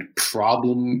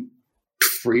problem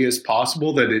free as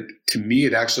possible, that it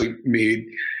actually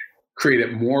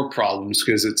created more problems,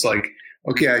 because it's like,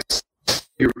 okay,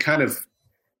 you're kind of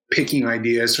picking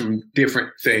ideas from different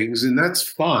things, and that's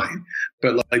fine.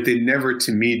 But like, they never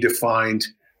to me defined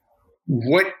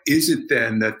what is it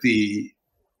then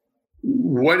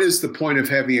what is the point of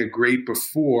having a great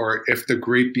before if the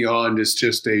great beyond is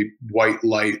just a white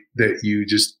light that you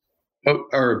just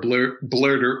are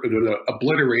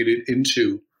obliterated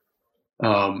into.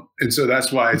 And so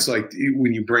that's why it's like,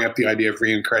 when you bring up the idea of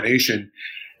reincarnation,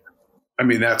 I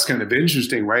mean, that's kind of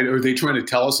interesting, right? Are they trying to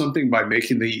tell us something by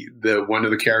making the one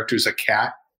of the characters a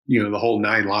cat, the whole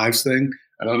 9 lives thing?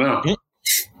 I don't know.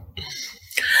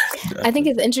 I think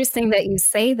it's interesting that you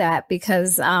say that,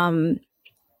 because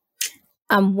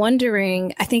I'm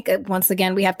wondering, I think once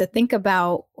again, we have to think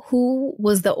about who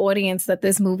was the audience that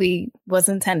this movie was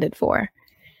intended for.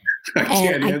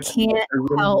 I can't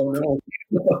help.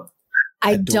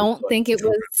 I don't think it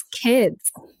was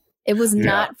kids. It was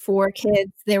not for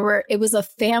kids. It was a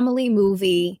family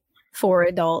movie for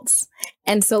adults.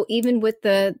 And so even with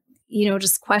the,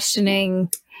 just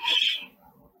questioning,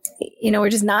 we're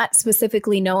just not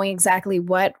specifically knowing exactly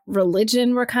what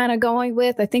religion we're kind of going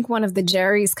with. I think one of the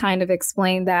Jerrys kind of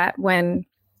explained that when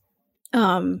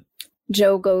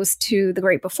Joe goes to the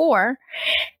Great Before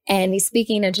and he's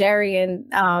speaking to Jerry, and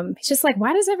he's just like,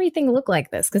 why does everything look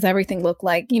like this? Because everything looked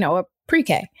like, a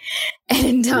pre-K.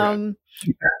 And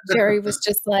Jerry was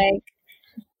just like,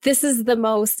 this is the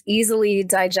most easily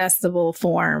digestible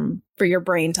form for your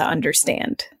brain to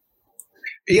understand.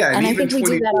 Yeah, and I think we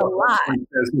do that a lot.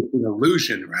 It's an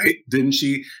illusion, right? Didn't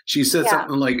she? She said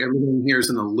something like, everything here is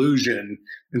an illusion.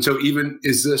 And so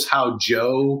is this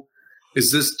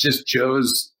just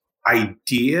Joe's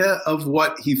idea of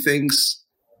what he thinks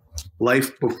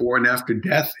life before and after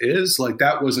death is? Like,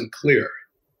 that wasn't clear.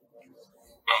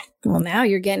 Well, now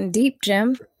you're getting deep,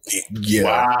 Jim. Yeah.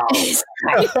 Wow.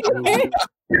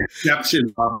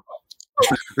 Exception.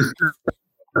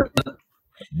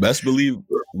 Best believe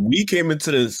we came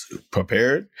into this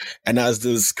prepared, and as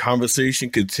this conversation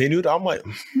continued, I'm like,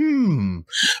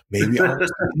 maybe I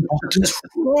was just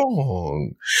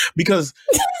wrong. Because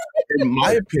in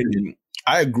my opinion,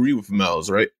 I agree with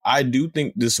Mel's, right? I do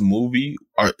think this movie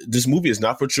is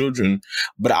not for children,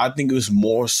 but I think it was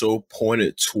more so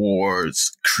pointed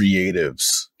towards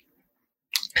creatives.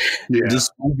 Yeah.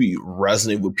 This movie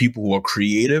resonated with people who are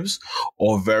creatives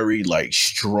or very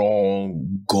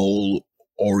strong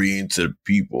goal-oriented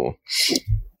people,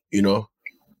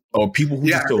 or people who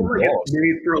just feel lost. It's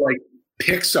made for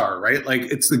Pixar, right? Like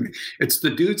it's the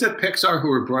dudes at Pixar who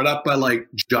were brought up by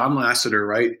John Lasseter,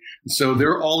 right? So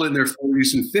they're all in their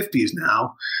 40s and 50s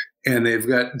now, and they've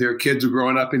got their kids are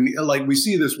growing up, and we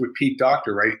see this with Pete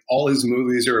Docter, right? All his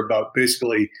movies are about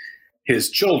basically his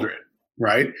children,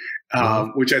 right?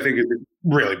 Which I think is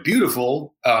really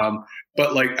beautiful.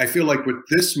 But I feel like with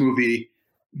this movie,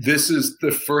 this is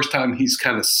the first time he's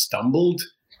kind of stumbled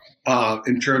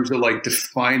in terms of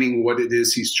defining what it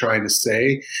is he's trying to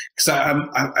say. Because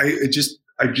it just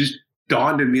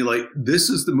dawned on me, this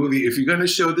is the movie. If you're going to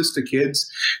show this to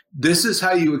kids, this is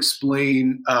how you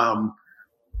explain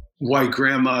why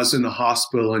grandma's in the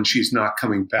hospital and she's not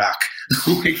coming back.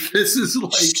 This is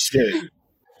shit.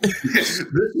 This is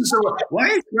why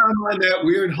is Grandma in that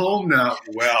weird home now?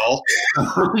 Well,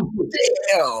 damn.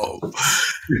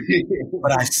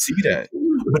 But I see that.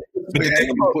 But the thing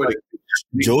about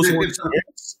Joe's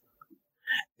experience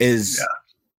is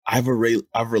I've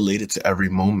related to every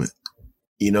moment,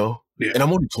 and I'm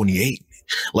only 28.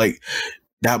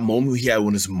 That moment he had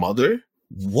with his mother.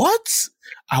 What?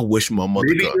 I wish my mother.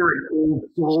 Maybe you're an old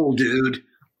soul, dude.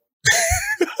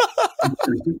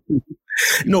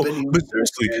 No, but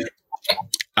seriously,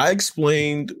 I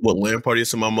explained what LAN party is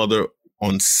to my mother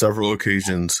on several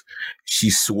occasions.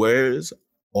 She swears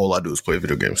all I do is play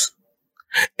video games.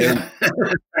 And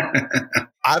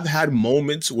I've had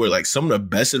moments where some of the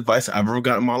best advice I've ever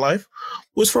gotten in my life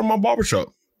was from my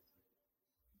barbershop.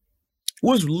 It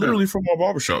was literally from my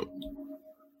barbershop.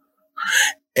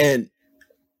 And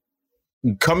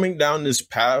coming down this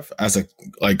path as a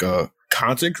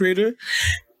content creator,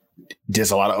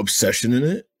 there's a lot of obsession in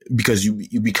it because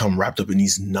you become wrapped up in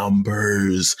these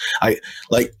numbers. I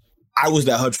was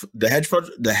the hedge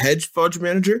fudge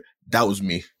manager. That was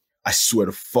me. I swear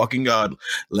to fucking God.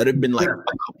 Let it have been a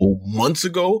couple months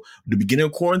ago, the beginning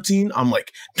of quarantine. I'm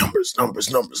like, numbers.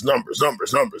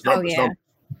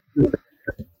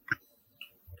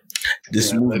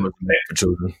 This movie was made for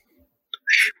children.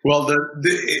 Well,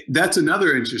 that's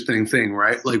another interesting thing,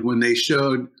 right? When they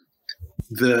showed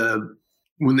the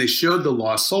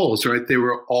Lost Souls, right? They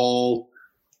were all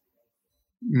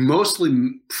mostly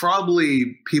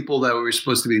probably people that were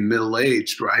supposed to be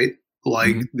middle-aged, right?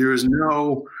 There's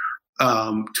no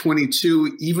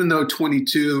 22, even though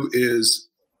 22 is,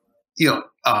 an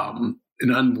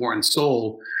unborn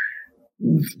soul,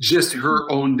 just her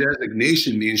own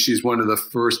designation means she's one of the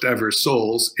first ever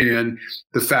souls. And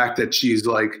the fact that she's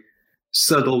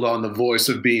settled on the voice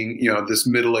of being, this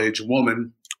middle-aged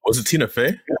woman. Was it Tina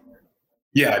Fey?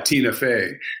 Yeah, Tina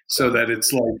Fey. So that it's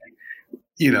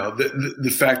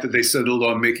the fact that they settled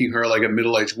on making her a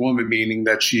middle-aged woman, meaning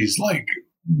that she's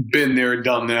been there,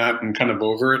 done that, and kind of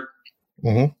over it.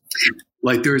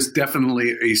 Mm-hmm. There's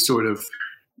definitely a sort of,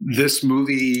 this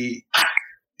movie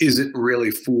isn't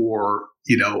really for,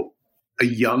 a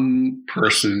young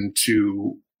person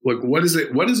to Like, what is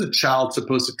it? What is a child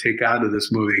supposed to take out of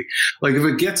this movie? Like, if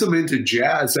it gets them into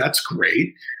jazz, that's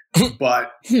great.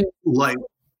 But like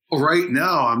right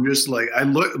now, I'm just like, I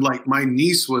look like my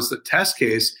niece was the test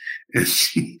case, and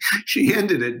she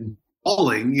ended it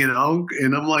bawling, you know,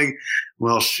 and I'm like,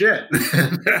 well, shit,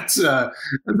 that's a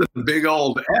big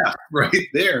old F right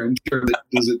there. In terms of,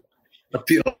 does it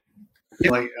appeal?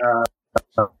 Like,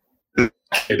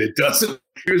 it doesn't.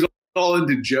 He was all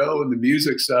into Joe and the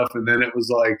music stuff, and then it was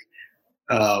like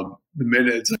the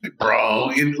minute it's like, bro,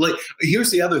 and like,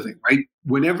 here's the other thing, right?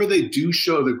 Whenever they do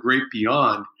show The Great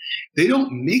Beyond, they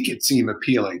don't make it seem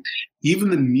appealing. Even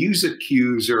the music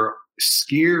cues are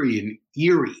scary and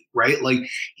eerie, right? Like,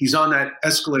 he's on that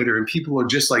escalator and people are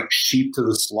just like sheep to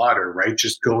the slaughter, right?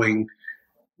 Just going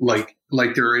like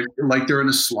they're in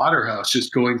a slaughterhouse,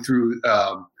 just going through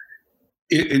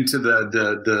into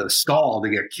the stall to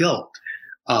get killed,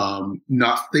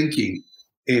 not thinking.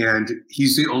 And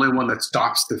he's the only one that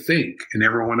stops to think, and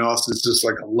everyone else is just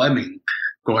like a lemming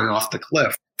going off the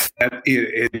cliff.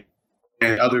 And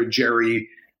other Jerry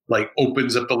like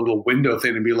opens up the little window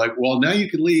thing and be like, well, now you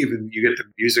can leave. And you get the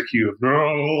music cue of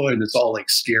no, and it's all like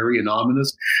scary and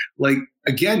ominous. Like,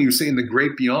 again, you're saying The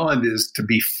Great Beyond is to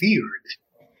be feared.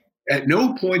 At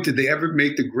no point did they ever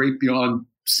make The Great Beyond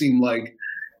seem like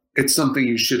it's something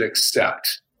you should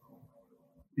accept.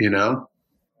 You know,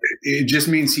 it just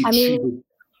means he cheated,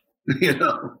 you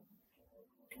know.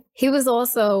 He was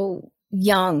also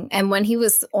young. And when he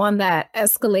was on that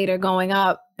escalator going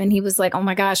up and he was like, oh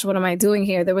my gosh, what am I doing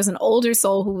here? There was an older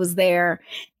soul who was there.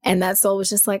 And that soul was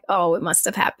just like, oh, it must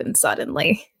have happened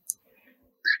suddenly.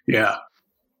 Yeah.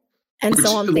 And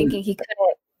so I'm thinking he couldn't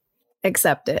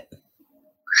accept it.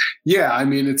 Yeah. I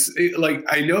mean, like,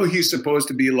 I know he's supposed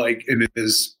to be like in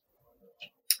his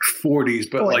 40s,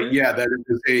 but like, yeah, that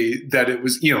it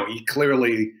was, you know, he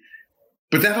clearly.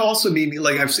 But that also made me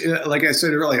like I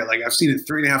said earlier, like I've seen it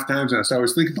 3.5 times now. So I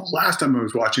was thinking the last time I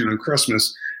was watching it on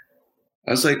Christmas,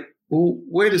 I was like, well,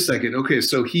 wait a second. Okay,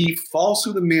 so he falls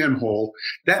through the manhole.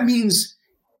 That means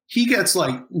he gets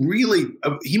like really.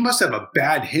 He must have a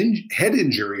bad head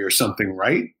injury or something,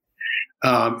 right?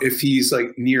 If he's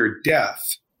like near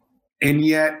death, and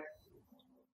yet,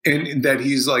 and that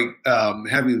he's like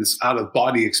having this out of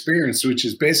body experience, which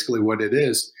is basically what it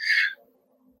is.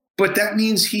 But that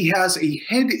means he has a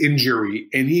head injury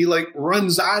and he like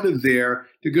runs out of there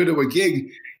to go to a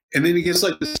gig. And then he gets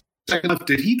like the second off.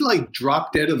 Did he like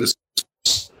drop dead of the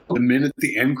minute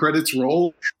the end credits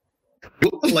roll?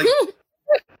 Like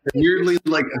weirdly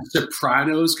like a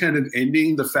Sopranos kind of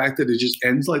ending, the fact that it just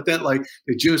ends like that. Like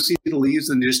that Josie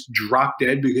leaves and just drop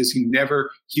dead because he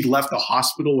left the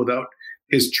hospital without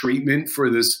his treatment for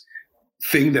this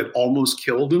thing that almost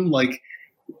killed him. Like,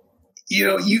 you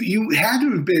know, you had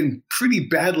to have been pretty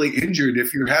badly injured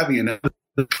if you're having another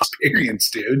experience,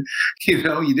 dude. You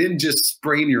know, you didn't just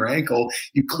sprain your ankle.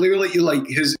 You clearly, like,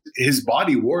 his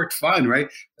body worked fine, right?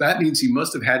 That means he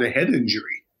must have had a head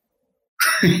injury.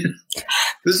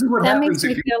 This is what happens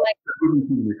if you feel like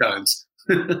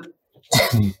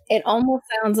It almost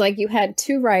sounds like you had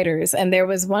two writers, and there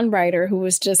was one writer who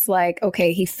was just like,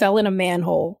 okay, he fell in a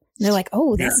manhole. And they're like,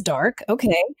 oh, that's dark.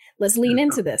 Okay, let's lean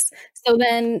into this. So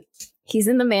then he's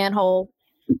in the manhole,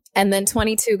 and then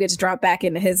 22 gets dropped back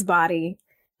into his body.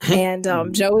 And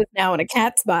Joe is now in a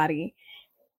cat's body.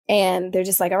 And they're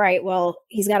just like, all right, well,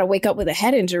 he's got to wake up with a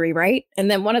head injury, right?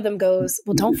 And then one of them goes,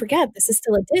 well, don't forget, this is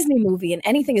still a Disney movie and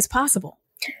anything is possible.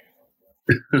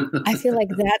 I feel like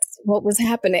that's what was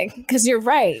happening. Because you're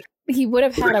right. He would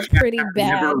have had a pretty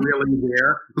bad. Never really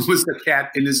there. Was the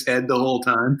cat in his head the whole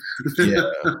time?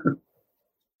 Yeah.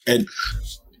 And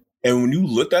when you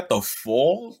look at the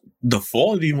fall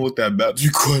didn't even look that bad, to be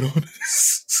quite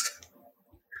honest.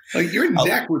 Like, your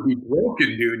neck would be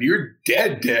broken, dude. You're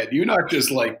dead. You're not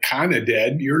just like kind of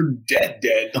dead. You're dead.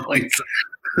 Like,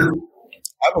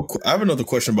 I have another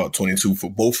question about 22 for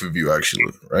both of you, actually,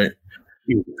 right?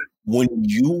 When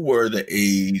you were the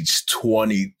age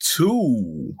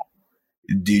 22,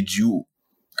 did you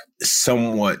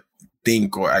somewhat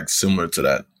think or act similar to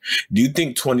that? Do you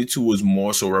think 22 was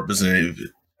more so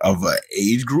representative of an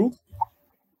age group?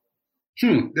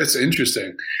 That's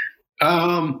interesting.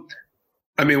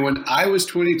 I mean, when I was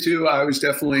 22, I was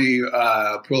definitely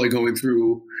probably going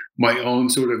through my own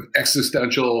sort of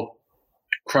existential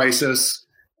crisis.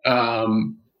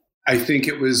 I think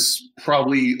it was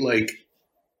probably like,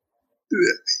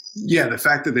 the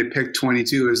fact that they picked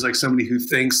 22 is like somebody who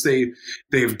thinks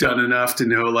they've done enough to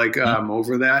know, like,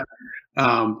 over that.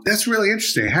 That's really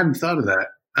interesting. I hadn't thought of that.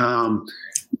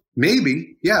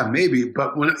 Maybe.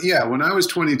 But when I was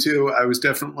 22, I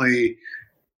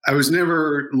was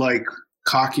never like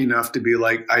cocky enough to be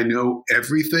like, I know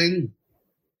everything.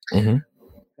 Mm-hmm.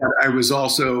 I was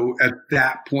also at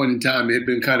that point in time, it had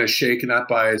been kind of shaken up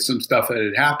by some stuff that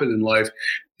had happened in life,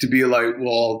 to be like,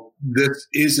 well, this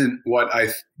isn't what I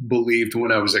believed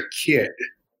when I was a kid,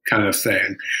 kind of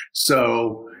thing.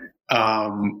 So,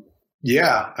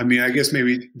 yeah, I mean, I guess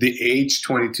maybe the age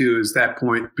 22 is that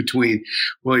point between,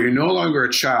 well, you're no longer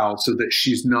a child, so that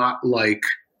she's not like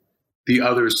the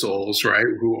other souls, right,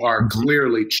 who are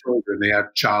clearly children. They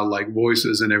have childlike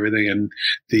voices and everything, and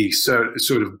the sort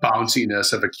of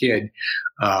bounciness of a kid.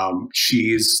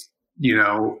 She's,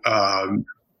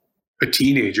 a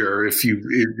teenager, if you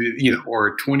or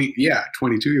a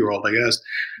 22-year-old, I guess.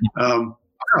 Oh,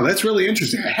 that's really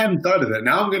interesting. I hadn't thought of that.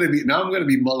 Now I'm going to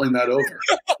be mulling that over.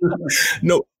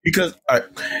 No, because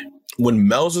when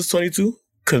Mel's was 22,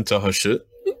 couldn't tell her shit.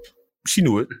 She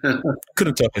knew it.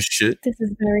 Couldn't tell her shit. This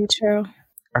is very true.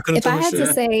 If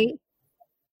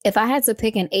I had to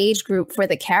pick an age group for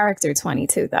the character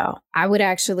 22, though, I would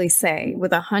actually say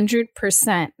with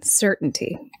 100%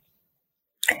 certainty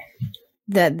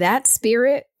that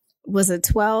spirit was a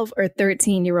 12 or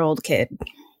 13-year-old kid.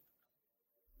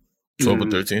 12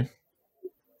 or 13?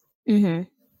 Mm-hmm.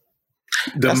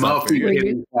 The mouth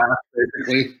in class,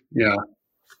 basically. Yeah.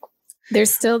 There's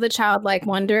still the childlike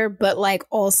wonder, but like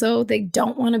also they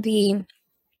don't want to be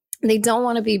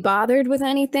bothered with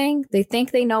anything. They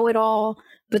think they know it all,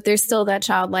 but there's still that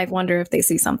childlike wonder if they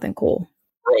see something cool.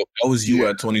 Bro, that was you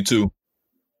at 22.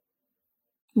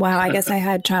 Wow, I guess I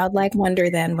had childlike wonder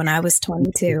then when I was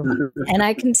 22. And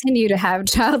I continue to have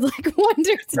childlike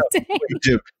wonder today.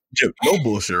 Jim, no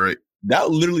bullshit, right?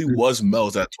 That literally was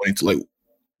Mel's at 22. Like,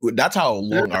 that's how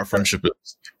long our friendship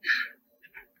is.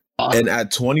 And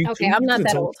at 22... Okay, I'm not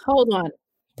that old. Hold on.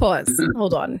 Pause.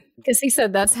 Hold on. Because he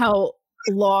said that's how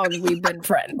long we've been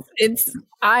friends.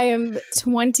 I am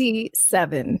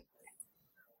 27.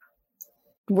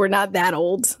 We're not that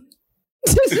old.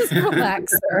 Just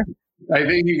relax, sir. I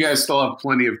think you guys still have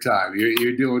plenty of time.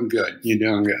 You're doing good. You're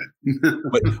doing good.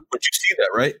 but you see that,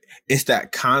 right? It's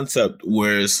that concept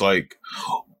where it's like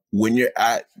when you're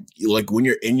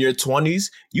in your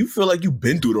 20s, you feel like you've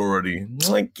been through it already.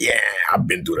 Like, yeah, I've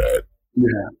been through that.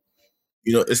 Yeah.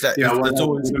 It's that. Yeah, it's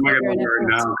always am I going to learn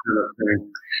now kind of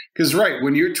thing. Because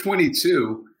when you're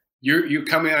 22, you're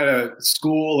coming out of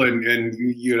school and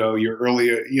your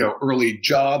early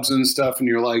jobs and stuff, and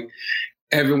you're like,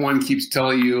 everyone keeps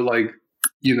telling you like,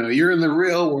 you're in the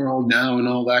real world now and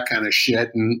all that kind of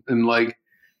shit, and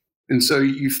so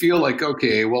you feel like,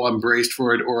 okay, well, I'm braced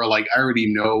for it, or like I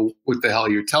already know what the hell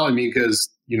you're telling me because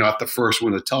you're not the first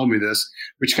one to tell me this,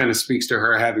 which kind of speaks to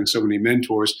her having so many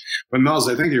mentors. But Mel's,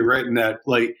 I think you're right in that,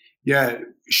 like, yeah,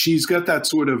 she's got that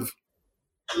sort of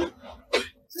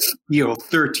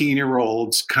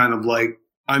 13-year-olds kind of like,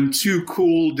 I'm too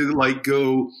cool to like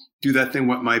go do that thing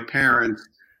with my parents.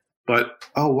 But,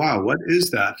 oh, wow, what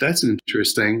is that? That's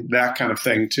interesting. That kind of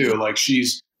thing, too. Like,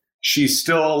 she's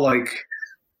still, like,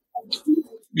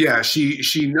 yeah, she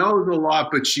knows a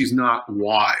lot, but she's not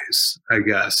wise, I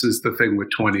guess, is the thing with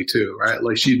 22, right?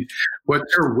 Like,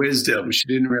 what's her wisdom? She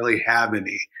didn't really have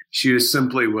any. She just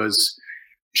simply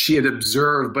she had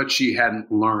observed, but she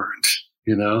hadn't learned,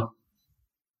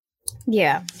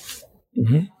 Yeah.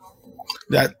 Mm-hmm.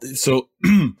 So,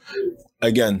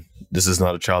 again, this is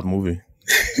not a child movie.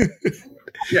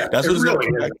 Yeah, that's what it's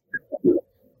really like.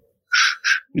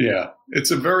 Yeah,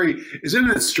 isn't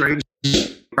it strange?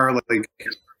 Like,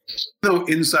 no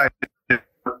inside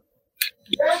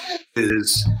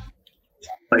is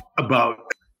like about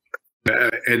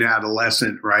an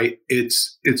adolescent, right?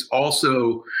 It's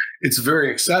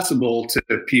very accessible to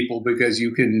people because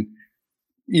you can,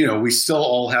 we still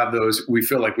all have those. We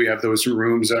feel like we have those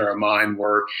rooms in our mind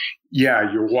where,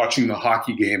 yeah, you're watching the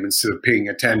hockey game instead of paying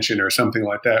attention or something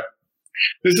like that.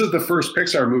 This is the first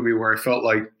Pixar movie where I felt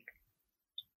like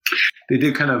they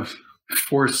did kind of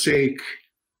forsake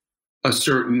a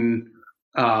certain,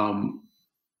 a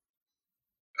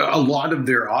lot of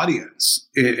their audience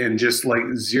and just like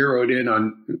zeroed in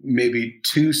on maybe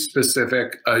too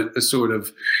specific a sort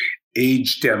of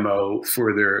age demo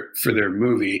for their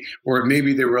movie, or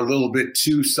maybe they were a little bit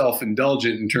too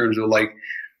self-indulgent in terms of like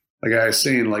I was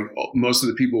saying, like most of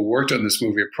the people who worked on this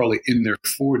movie are probably in their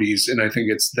 40s, and I think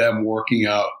it's them working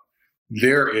out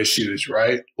their issues,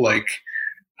 right? Like,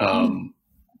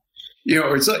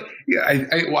 it's like,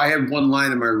 I had one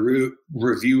line in my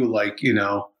review, like,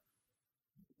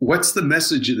 what's the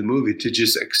message of the movie? To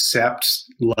just accept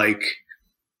like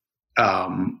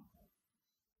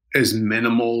as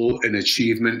minimal an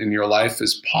achievement in your life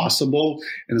as possible.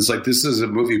 And it's like, this is a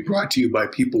movie brought to you by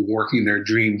people working their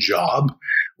dream job.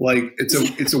 Like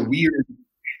it's a weird,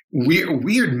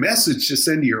 weird message to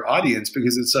send to your audience,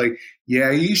 because it's like,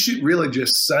 yeah, you should really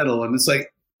just settle. And it's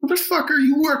like, motherfucker,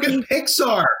 you work at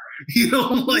Pixar. You know,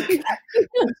 like,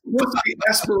 what's the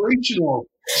aspirational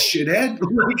shithead?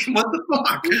 Like, what the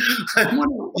fuck? I want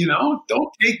to, you know,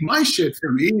 don't take my shit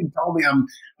from me and tell me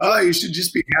you should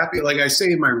just be happy. Like I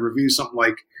say in my review, something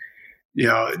like, you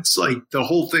know, it's like the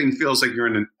whole thing feels like you're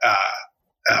in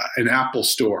an Apple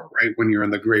store, right? When you're in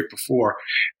the great before.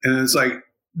 And it's like,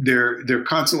 they're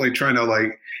constantly trying to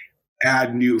like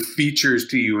add new features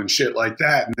to you and shit like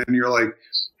that. And then you're like,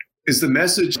 is the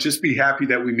message just be happy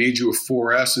that we made you a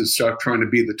 4S and stop trying to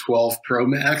be the 12 Pro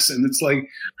Max? And it's like,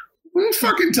 don't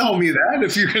fucking tell me that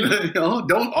if you're gonna, you know,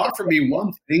 don't offer me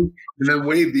one thing and then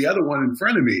wave the other one in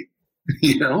front of me.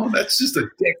 You know, that's just a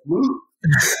dick move.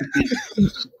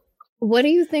 What do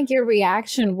you think your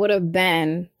reaction would have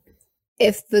been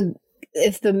if the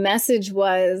message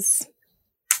was,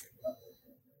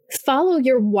 follow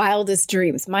your wildest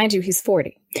dreams? Mind you, he's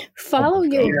 40. Follow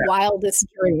your wildest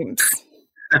dreams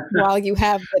while you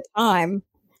have the time.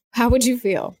 How would you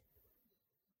feel?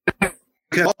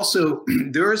 Also,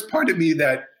 there is part of me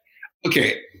that,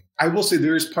 I will say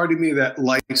there is part of me that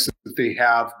likes that they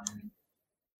have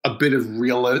a bit of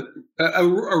realism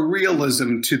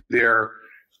to their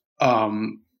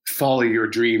follow your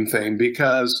dream thing,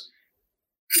 because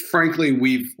frankly,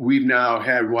 we've now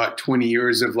had 20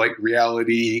 years of like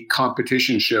reality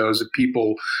competition shows of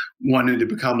people wanting to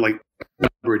become like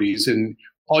celebrities, and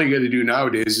all you got to do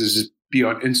nowadays is just be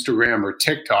on Instagram or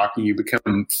TikTok and you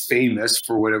become famous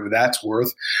for whatever that's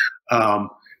worth.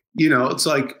 You know, it's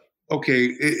like,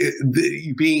 okay,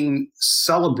 being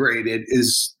celebrated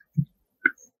is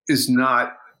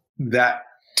not that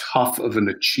tough of an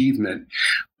achievement,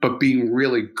 but being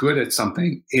really good at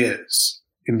something is,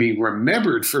 and being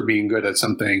remembered for being good at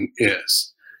something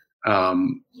is.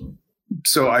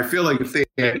 So I feel like if they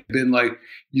had been like,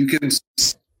 you can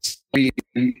be,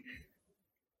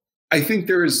 I think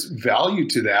there is value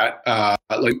to that.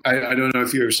 Like, I don't know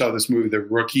if you ever saw this movie, The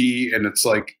Rookie, and it's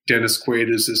like Dennis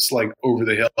Quaid is this like over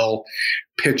the hill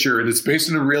pitcher, and it's based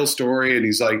on a real story. And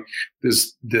he's like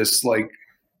this like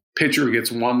pitcher who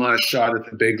gets one last shot at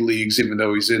the big leagues, even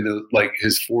though he's in like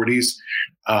his 40s.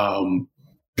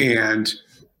 And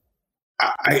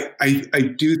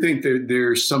I do think that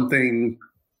there's something.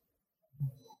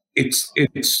 It's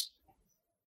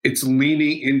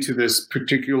leaning into this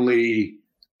particularly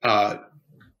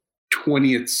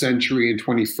 20th century and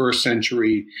 21st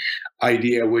century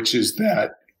idea, which is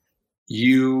that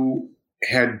you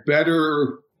had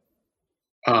better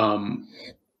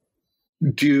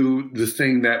do the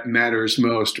thing that matters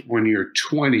most when you're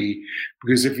 20,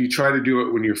 because if you try to do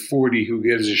it when you're 40, who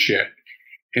gives a shit?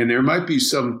 And there might be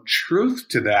some truth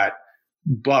to that,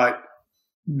 but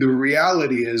the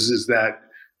reality is that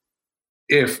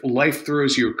if life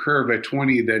throws you a curve at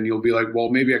 20, then you'll be like, well,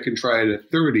 maybe I can try it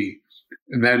at 30.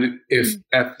 And then if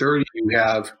at 30 you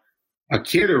have a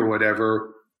kid or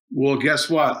whatever, well, guess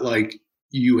what? Like,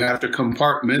 you have to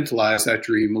compartmentalize that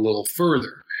dream a little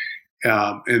further.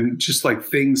 And just like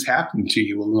things happen to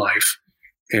you in life.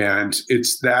 And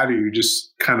it's that, or you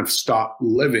just kind of stop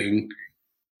living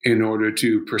in order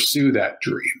to pursue that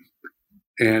dream.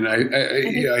 And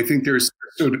I think there's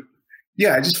sort of,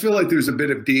 I just feel like there's a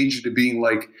bit of danger to being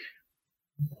like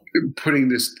putting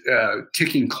this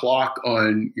ticking clock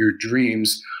on your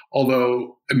dreams.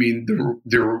 Although, I mean,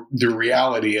 the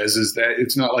reality is that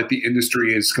it's not like the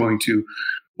industry is going to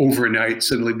overnight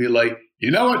suddenly be like,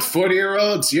 you know what,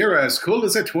 40-year-olds, you're as cool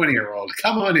as a 20-year-old.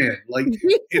 Come on in. Like,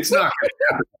 it's not going to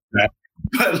happen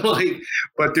like that.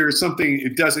 But there's something.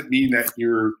 It doesn't mean that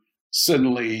you're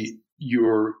suddenly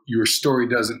your story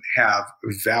doesn't have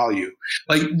value.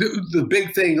 Like the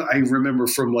big thing I remember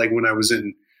from like when I was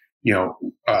in,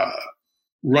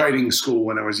 writing school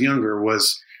when I was younger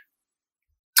was,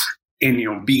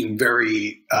 and being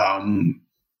very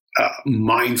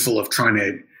mindful of trying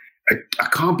to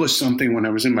accomplish something when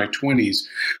I was in my 20s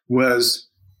was,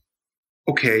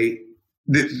 okay,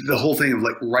 the whole thing of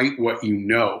like write what you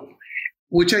know,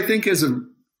 which I think is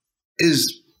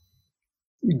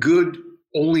good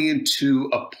only into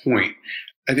a point.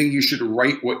 I think you should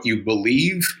write what you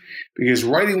believe, because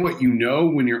writing what you know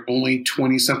when you're only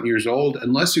 20-something years old,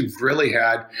 unless you've really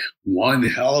had one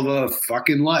hell of a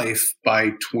fucking life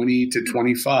by 20 to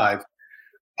 25,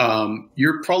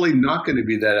 you're probably not going to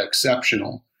be that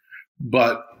exceptional.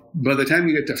 But by the time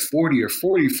you get to 40 or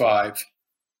 45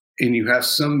 and you have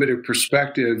some bit of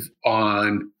perspective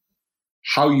on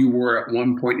how you were at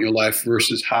one point in your life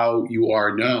versus how you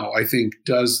are now, I think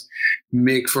does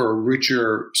make for a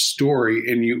richer story,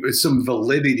 and some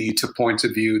validity to points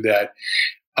of view that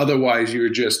otherwise you're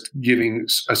just giving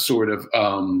a sort of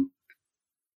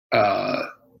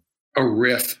a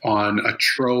riff on a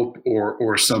trope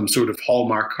or some sort of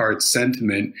Hallmark card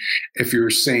sentiment. If you're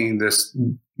saying this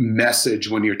message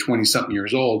when you're 20 something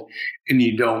years old and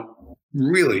you don't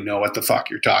really know what the fuck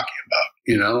you're talking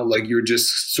about, like you're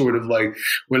just sort of like,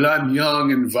 well, I'm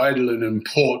young and vital and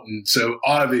important, so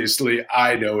obviously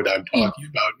I know what I'm talking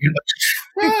about. You're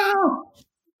like, well,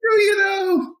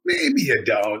 maybe you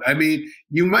don't. I mean,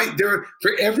 you might,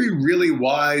 for every really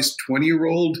wise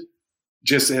 20-year-old,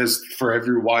 just as for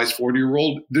every wise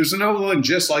 40-year-old, there's another one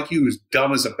just like you who's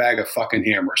dumb as a bag of fucking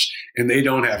hammers, and they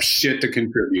don't have shit to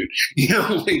contribute.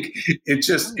 Like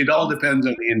it all depends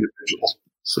on the individual.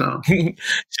 So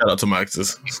shout out to my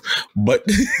exes, but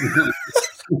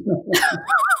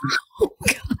oh,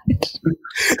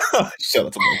 God. Shout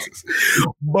out to my exes,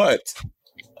 but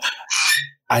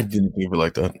I didn't think of it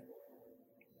like that.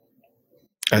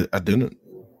 I didn't.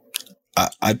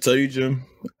 I tell you, Jim,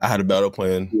 I had a battle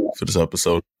plan for this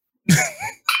episode.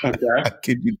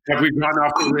 Okay. Have we gone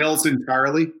off the rails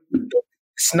entirely?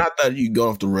 It's not that you go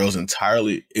off the rails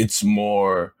entirely. It's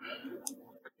more,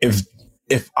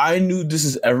 if I knew this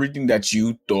is everything that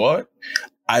you thought,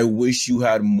 I wish you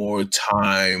had more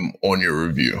time on your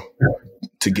review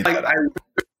to get that out.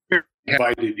 I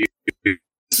invited you.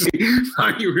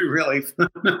 Are you really?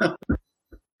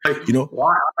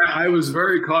 I was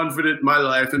very confident in my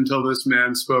life until this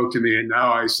man spoke to me, and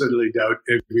now I suddenly doubt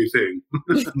everything.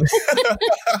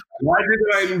 Why did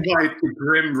I invite the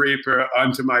Grim Reaper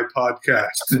onto my podcast?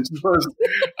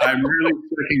 I'm really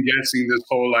second guessing this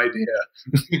whole idea.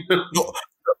 No,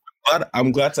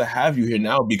 I'm glad to have you here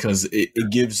now because it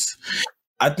gives.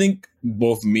 I think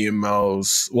both me and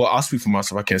Mel's. Well, I'll speak for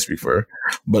myself. I can't speak for her,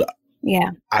 but yeah,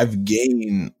 I've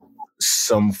gained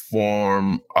some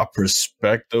form of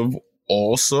perspective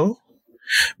also,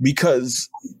 because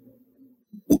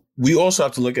we also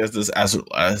have to look at this as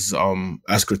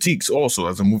critiques also,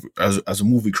 as a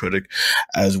movie critic,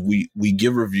 as we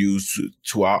give reviews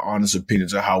to our honest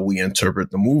opinions of how we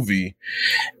interpret the movie.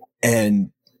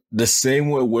 And the same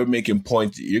way we're making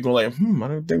points, you're going like, I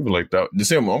don't think of it like that. The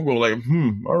same way I'm going like,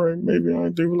 all right, maybe I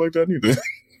don't think of it like that either.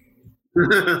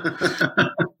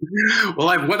 Well,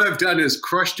 what I've done is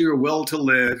crushed your will to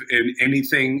live in any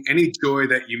joy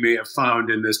that you may have found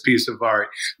in this piece of art.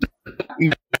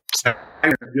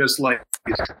 Just like,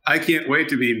 I can't wait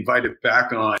to be invited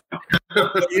back on. Yeah, well,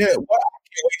 I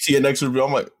can't wait to your next review.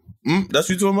 I'm like, that's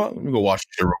what you're talking about? Let me go watch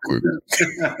it real quick.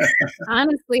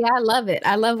 Honestly, I love it.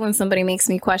 I love when somebody makes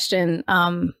me question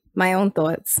my own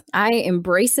thoughts. I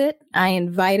embrace it. I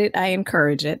invite it. I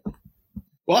encourage it.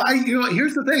 Well,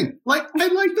 here's the thing. Like, I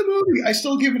like the movie. I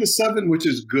still give it a 7, which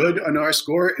is good on our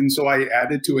score. And so I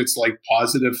added to its like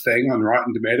positive thing on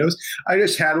Rotten Tomatoes. I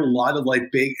just had a lot of like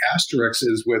big asterisks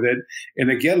with it. And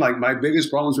again, like my biggest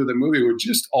problems with the movie were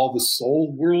just all the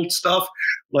soul world stuff.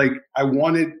 Like I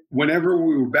wanted, whenever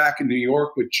we were back in New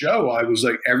York with Joe, I was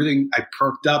like, everything, I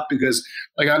perked up because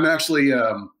like I'm actually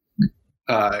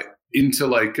into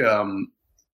like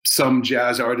some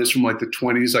jazz artists from like the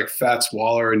 20s, like Fats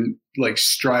Waller and like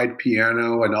stride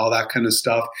piano and all that kind of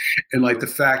stuff. And like the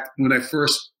fact when I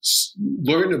first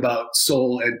learned about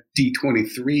soul at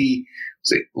D23,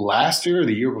 was it last year or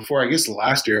the year before? I guess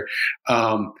last year,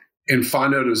 and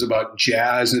found out it was about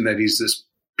jazz and that he's this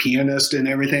pianist and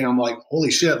everything. I'm like, holy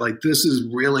shit, like this is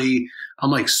really, I'm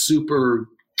like super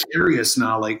curious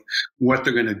now, like what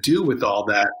they're going to do with all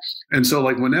that. And so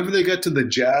like whenever they get to the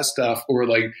jazz stuff or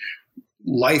like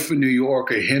life in New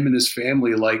York or him and his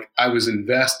family, like I was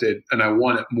invested and I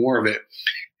wanted more of it.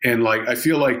 And like, I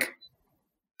feel like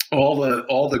all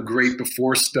the great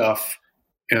before stuff,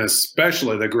 and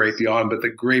especially the great beyond, but the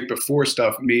great before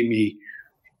stuff made me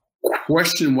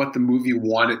question what the movie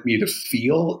wanted me to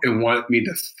feel and wanted me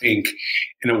to think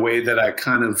in a way that I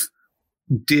kind of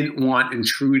didn't want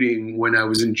intruding when I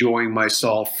was enjoying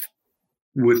myself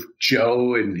with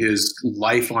Joe and his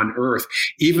life on Earth.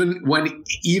 Even when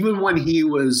he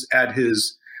was at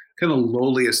his kind of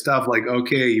lowliest stuff, like,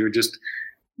 okay, you're just,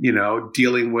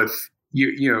 dealing with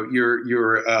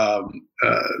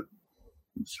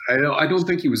I don't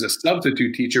think he was a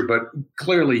substitute teacher, but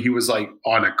clearly he was like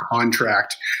on a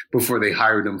contract before they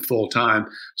hired him full time.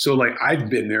 So like I've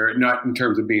been there, not in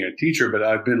terms of being a teacher, but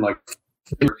I've been like,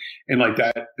 and like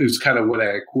that is kind of what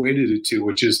I equated it to,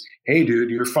 which is, hey dude,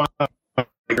 you're fine.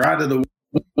 You're out of the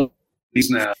woods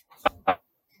now.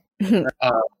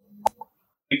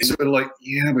 Sort of like,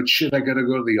 yeah, but shit, I gotta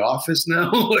go to the office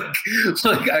now.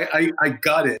 I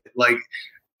got it. Like,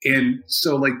 and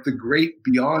so like the great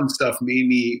beyond stuff made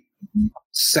me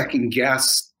second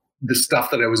guess the stuff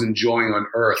that I was enjoying on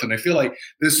Earth. And I feel like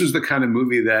this was the kind of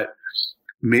movie that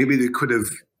maybe they could have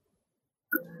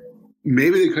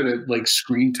like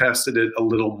screen tested it a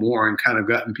little more and kind of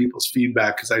gotten people's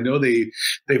feedback. Cause I know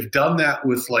they've done that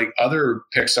with like other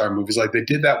Pixar movies. Like they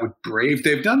did that with Brave.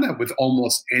 They've done that with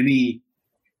almost any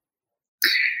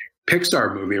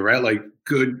Pixar movie, right? Like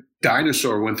Good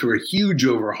Dinosaur went through a huge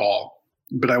overhaul,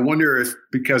 but I wonder if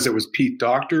because it was Pete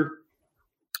Docter,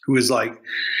 who is like,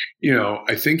 you know,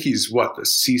 I think he's the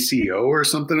CCO or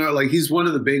something. Like he's one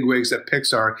of the big wigs at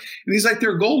Pixar, and he's like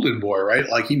their golden boy, right?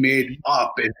 Like he made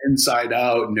Up and Inside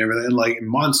Out and everything, like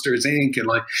Monsters Inc. And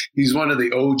like he's one of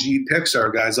the OG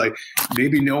Pixar guys. Like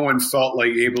maybe no one felt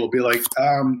like able to be like,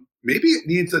 maybe it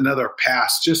needs another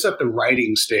pass just at the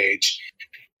writing stage,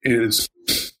 and it's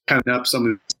kind of up some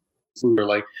of or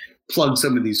like plug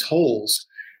some of these holes.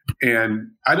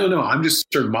 And I don't know. I'm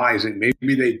just surmising.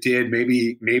 Maybe they did.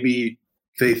 Maybe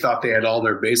they thought they had all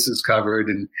their bases covered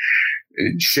and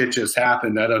shit just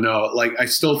happened. I don't know. Like, I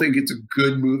still think it's a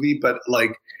good movie, but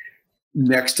like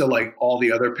next to like all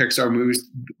the other Pixar movies,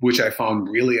 which I found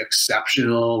really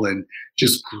exceptional and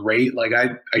just great. Like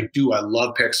I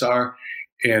love Pixar,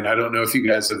 and I don't know if you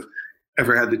guys have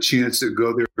ever had the chance to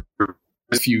go there.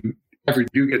 If you ever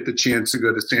do get the chance to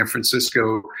go to San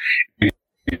Francisco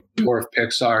or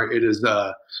Pixar, it is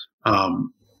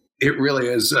it really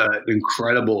is an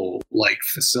incredible like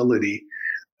facility.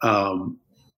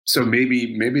 So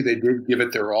maybe they did give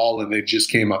it their all and they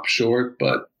just came up short,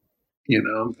 but you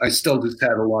know, I still just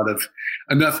had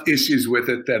enough issues with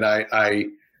it that I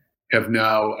have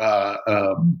now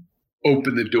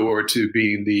opened the door to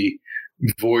being the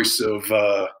voice of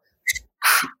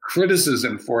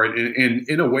criticism for it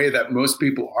in a way that most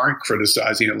people aren't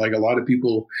criticizing it. Like a lot of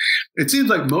people, it seems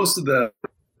like most of the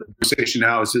conversation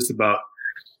now is just about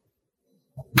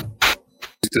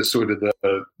the sort of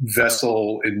the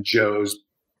Vessel and Joe's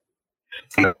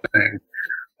thing.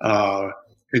 And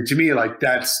to me, like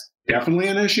that's definitely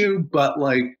an issue, but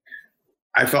like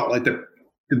I felt like the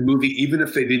movie, even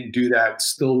if they didn't do that,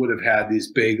 still would have had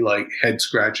these big like head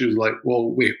scratchers. Like, well,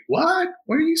 wait, what?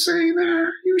 What are you saying there?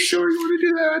 Are you sure you want to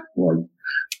do that? Well,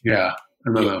 yeah,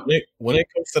 I don't know. When it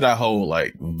comes to that whole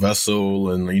like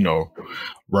vessel and you know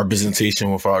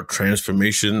representation without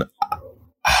transformation,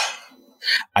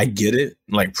 I get it.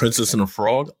 Like Princess and the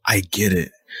Frog, I get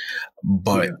it,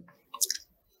 but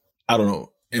I don't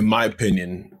know. In my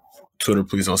opinion, Twitter,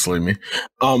 please don't slay me.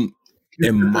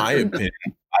 In my opinion,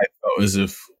 I felt as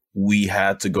if we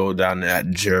had to go down that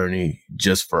journey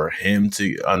just for him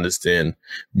to understand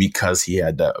because he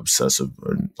had that obsessive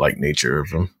like nature of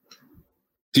him.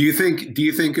 Do you think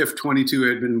if 22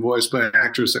 had been voiced by an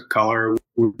actress of color,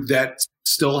 would that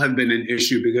still have been an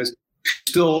issue? Because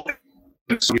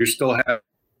you still have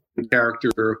the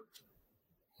character,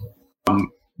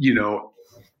 you know,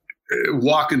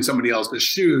 walk in somebody else's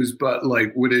shoes, but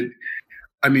like, would it,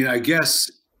 I mean, I guess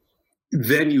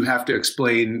then you have to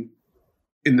explain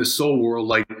in the soul world,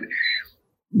 like,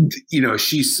 you know,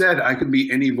 she said, I can be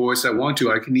any voice I want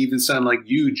to. I can even sound like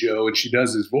you, Joe. And she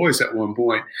does his voice at one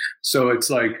point. So it's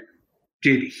like,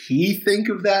 did he think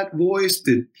of that voice?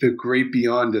 Did the great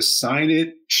beyond assign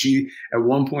it? At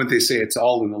one point they say it's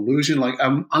all an illusion. Like,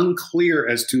 I'm unclear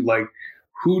as to like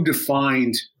who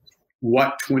defined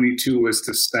what 22 was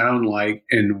to sound like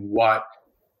and what,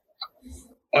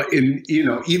 you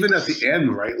know, even at the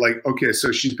end, right? Like, okay,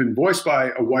 so she's been voiced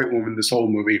by a white woman this whole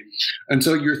movie, and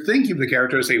so you're thinking of the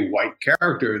character as a white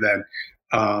character then.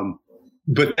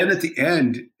 But then at the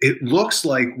end, it looks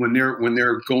like when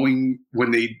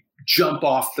they jump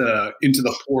off into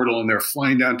the portal and they're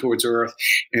flying down towards Earth,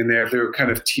 and they're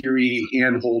kind of teary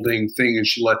hand holding thing, and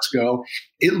she lets go.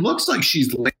 It looks like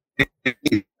she's landing.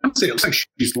 I'd say it looks like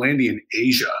she's landing in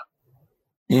Asia.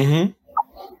 Mm-hmm.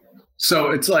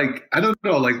 So it's like, I don't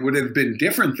know, like would it have been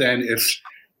different then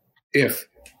if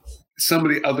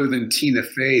somebody other than Tina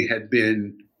Fey had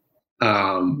been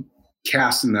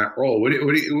cast in that role? What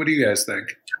do you guys think?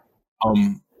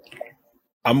 I'm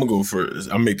gonna go for it.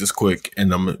 I'll make this quick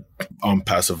and I'm gonna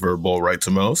pass a verbal right to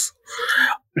Mouse.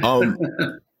 All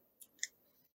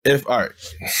right.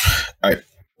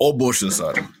 All bullshit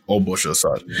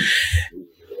aside.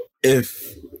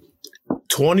 If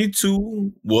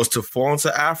 22 was to fall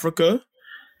into Africa,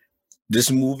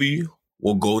 this movie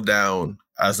will go down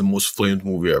as the most flamed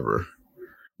movie ever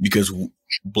because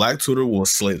Black Twitter will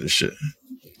slay this shit.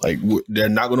 Like they're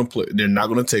not gonna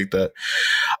take that.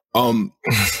 And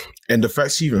the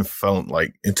fact she even fell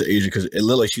like into Asia because it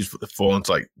looked like she's fallen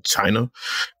into like China,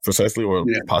 precisely, or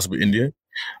possibly India.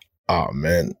 Oh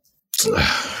man,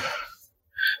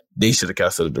 they should have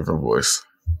casted a different voice.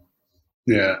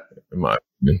 Yeah,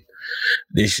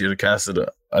 They should have casted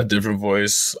a different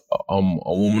voice, a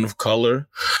woman of color,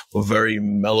 a very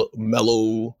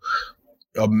mellow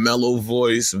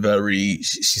voice.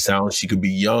 She could be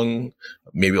young,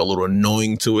 maybe a little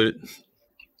annoying to it,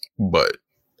 but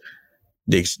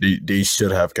they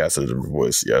should have casted a different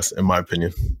voice. Yes, in my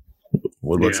opinion.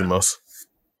 What about you, Mouse?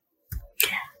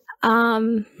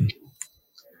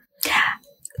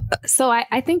 So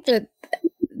I think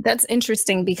that's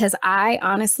interesting because I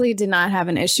honestly did not have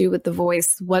an issue with the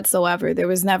voice whatsoever. There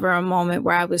was never a moment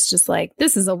where I was just like,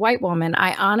 this is a white woman.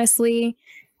 I honestly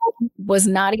was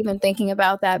not even thinking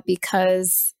about that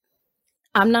because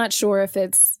I'm not sure if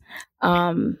it's,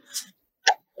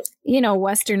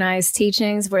 westernized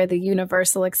teachings where the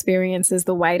universal experience is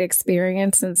the white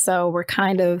experience. And so we're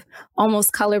kind of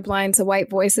almost colorblind to white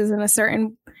voices to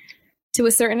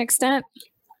a certain extent.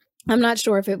 I'm not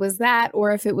sure if it was that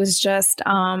or if it was just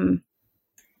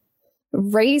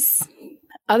race,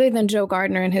 other than Joe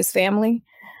Gardner and his family.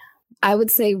 I would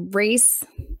say race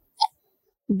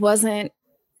wasn't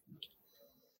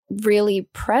really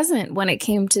present when it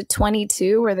came to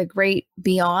 22 or The Great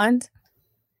Beyond.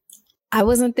 I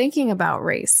wasn't thinking about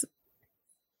race.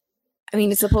 I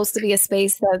mean, it's supposed to be a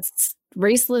space that's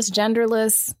raceless,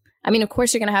 genderless. I mean, of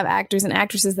course, you're going to have actors and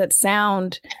actresses that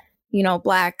sound,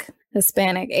 Black,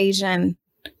 Hispanic, Asian,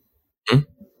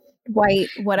 white,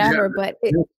 whatever. But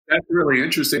that's really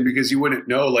interesting because you wouldn't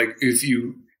know, like, if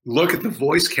you look at the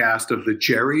voice cast of the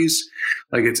Jerrys,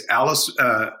 like it's Alice.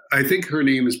 I think her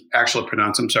name is actually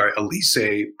pronounced, Alice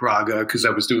Braga, because I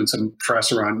was doing some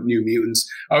press around New Mutants.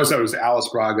 I always thought it was Alice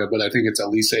Braga, but I think it's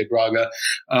Alice Braga.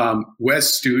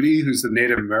 Wes Studi, who's the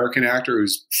Native American actor,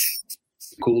 who's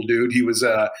cool dude. He was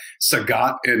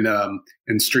Sagat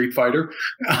in Street Fighter,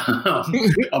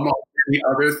 among many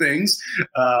other things.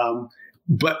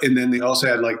 And then they also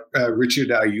had like Richard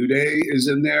Ayoade is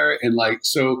in there, and like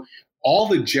so all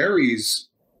the Jerrys,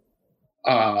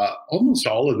 almost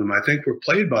all of them, I think, were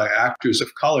played by actors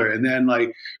of color. And then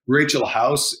like Rachel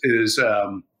House is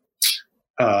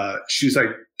she's like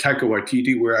Taika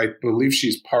Waititi, where I believe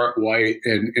she's part white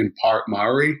and part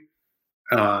Maori.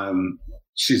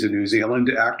 She's a New Zealand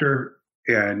actor.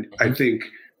 And I think,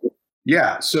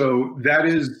 so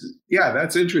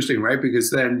that's interesting, right? Because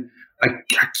then I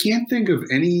can't think of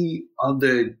any of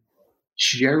the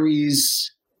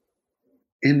Jerrys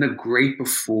in The Great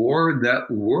Before that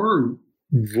were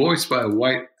voiced by a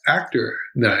white actor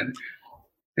then.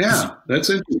 Yeah, that's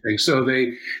interesting.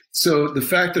 So the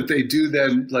fact that they do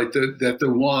then, like that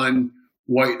the one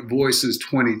white voice is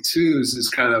 22s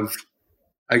is kind of,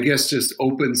 I guess, just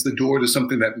opens the door to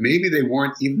something that maybe they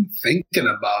weren't even thinking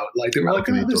about. Like they were like,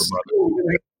 oh, this is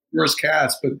first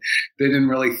cast, but they didn't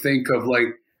really think of like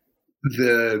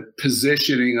the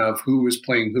positioning of who was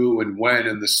playing who and when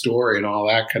in the story and all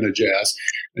that kind of jazz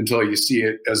until you see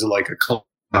it as like a cult.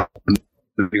 I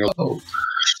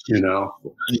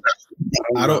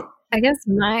guess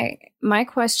my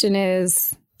question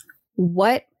is,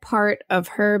 what part of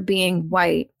her being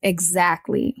white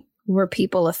exactly were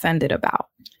people offended about?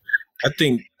 I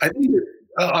think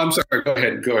I'm sorry. Go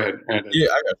ahead, Brandon. Yeah,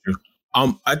 I got you.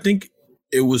 I think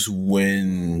it was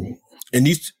when, and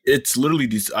it's literally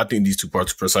these. I think these two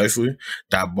parts precisely,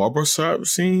 that barbershop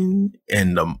scene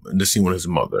and the scene with his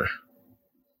mother.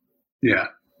 Yeah,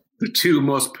 the two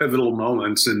most pivotal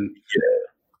moments in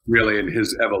really in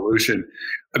his evolution.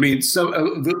 I mean,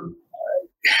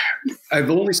 I've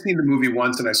only seen the movie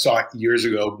once, and I saw it years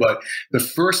ago. But the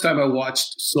first time I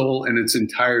watched Soul in its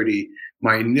entirety,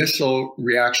 my initial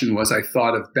reaction was I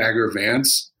thought of Bagger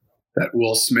Vance, that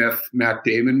Will Smith, Matt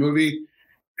Damon movie.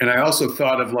 And I also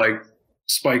thought of like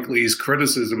Spike Lee's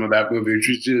criticism of that movie,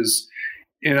 which is,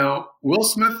 Will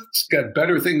Smith's got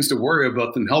better things to worry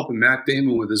about than helping Matt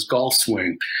Damon with his golf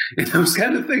swing. And I was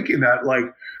kind of thinking that like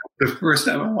the first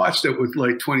time I watched it with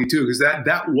like 22, because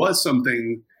that was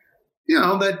something,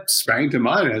 that sprang to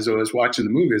mind as I was watching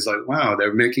the movie. It's like, wow,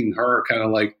 they're making her kind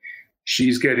of like,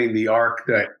 she's getting the arc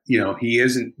that, he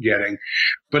isn't getting.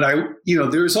 But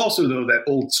there's also though that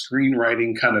old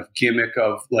screenwriting kind of gimmick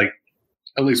of like,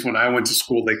 at least when I went to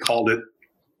school, they called it,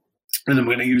 and I'm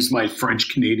going to use my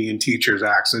French Canadian teacher's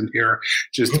accent here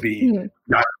just to be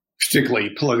not particularly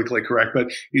politically correct, but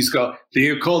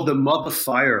they called the mother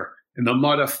fire, and the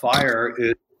mother fire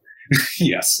is,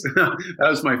 yes, that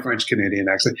was my French Canadian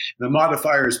accent. The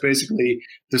modifier is basically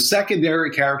the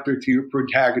secondary character to your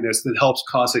protagonist that helps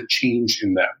cause a change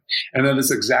in them. And that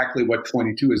is exactly what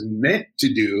 22 is meant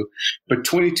to do. But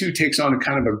 22 takes on a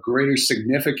kind of a greater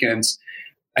significance,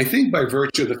 I think, by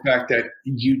virtue of the fact that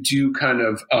you do kind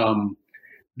of,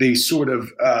 they sort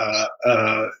of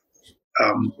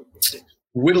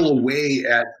whittle away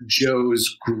at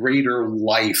Joe's greater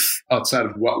life outside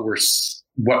of what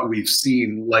we've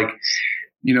seen. Like,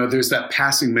 you know, there's that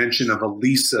passing mention of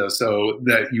Elisa, so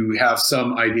that you have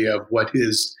some idea of what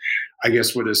his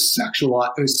sexual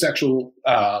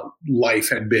life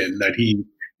had been, that he,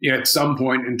 you know, at some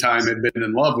point in time had been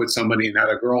in love with somebody and had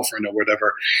a girlfriend or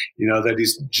whatever, you know, that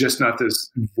he's just not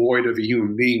this void of a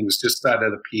human being who's just sat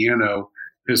at a piano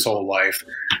his whole life.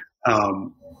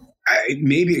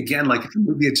 Maybe again, like if the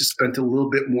movie had just spent a little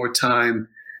bit more time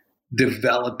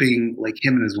developing like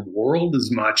him and his world as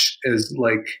much as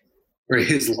like, or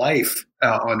his life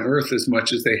on Earth as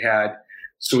much as they had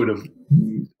sort of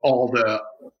all the,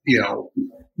 you know,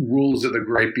 rules of the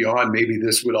great beyond, maybe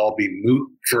this would all be moot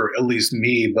for at least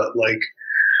me. But like,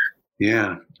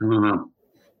 yeah, I don't know.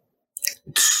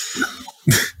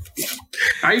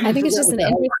 I think it's just an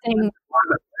interesting.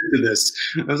 To this,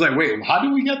 I was like, wait, how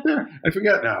did we get there? I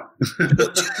forget now.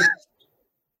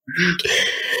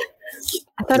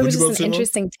 I thought it was just an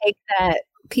interesting take that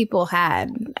people had.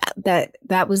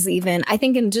 That was even, I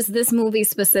think, in just this movie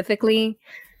specifically,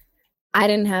 I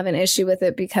didn't have an issue with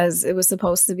it because it was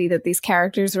supposed to be that these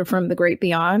characters were from the great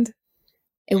beyond.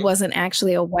 It wasn't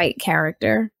actually a white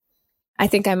character. I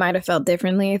think I might have felt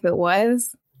differently if it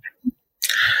was.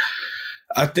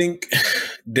 I think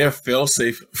their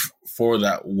failsafe for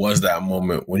that was that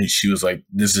moment when she was like,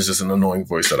 "This is just an annoying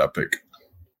voice that I pick."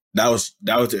 That was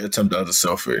the attempt at the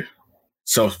self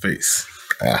face.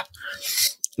 Yeah.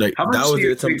 Like that was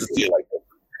the attempt to see like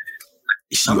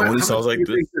she only sounds like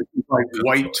this. Like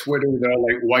white Twitter,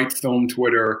 like white film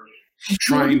Twitter,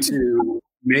 trying to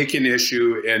make an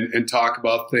issue and talk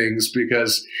about things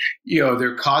because, you know,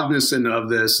 they're cognizant of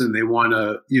this and they want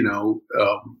to, you know,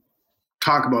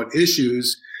 talk about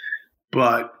issues,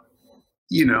 but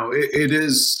you know, it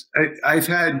is. I've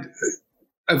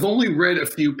only read a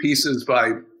few pieces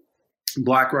by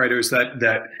Black writers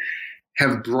that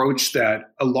have broached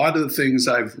that. A lot of the things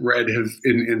I've read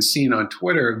and seen on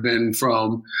Twitter have been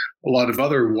from a lot of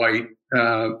other white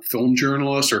film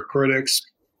journalists or critics.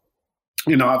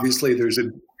 You know, obviously there's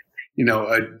a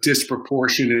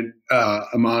disproportionate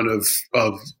amount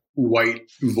of white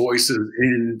voices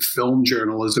in film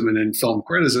journalism and in film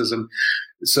criticism.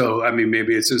 So, I mean,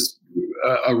 maybe it's just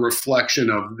a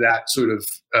reflection of that sort of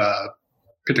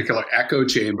particular echo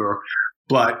chamber.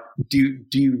 But do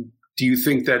you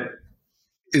think that,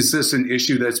 is this an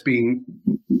issue that's being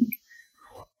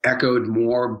echoed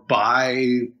more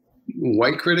by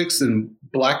white critics than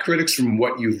Black critics from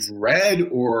what you've read?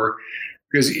 Or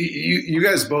because you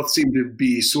guys both seem to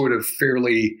be sort of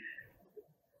fairly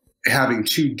having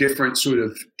two different sort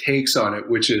of takes on it,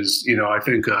 which is, you know, I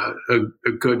think a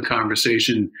good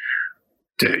conversation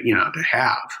to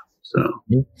have. So,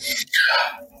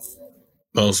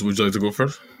 Melissa, would you like to go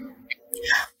first?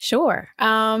 Sure.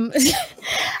 I'm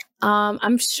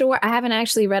sure I haven't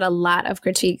actually read a lot of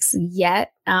critiques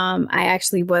yet. I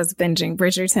actually was binging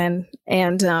Bridgerton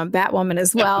and Batwoman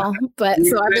as well, but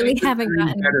so I really haven't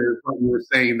gotten better what you were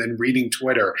saying than reading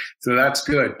Twitter. So that's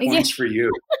good. Points for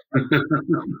you.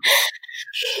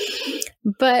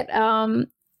 But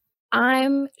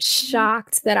I'm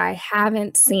shocked that I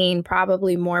haven't seen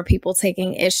probably more people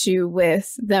taking issue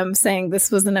with them saying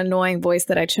this was an annoying voice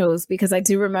that I chose, because I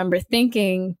do remember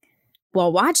thinking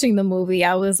while watching the movie,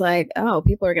 I was like, oh,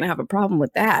 people are going to have a problem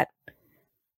with that.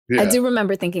 Yeah. I do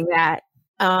remember thinking that.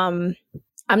 I'm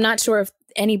not sure if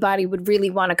anybody would really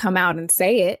want to come out and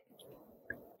say it.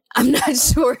 I'm not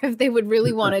sure if they would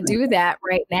really want to do that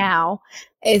right now.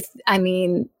 If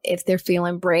they're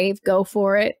feeling brave, go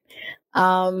for it.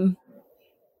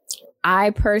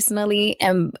 I personally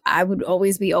I would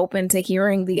always be open to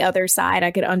hearing the other side.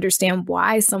 I could understand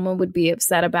why someone would be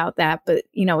upset about that, but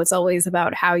you know, it's always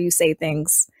about how you say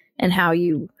things and how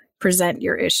you present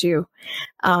your issue.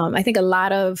 I think a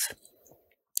lot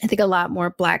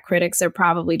more Black critics are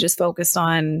probably just focused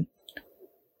on,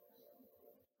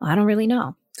 I don't really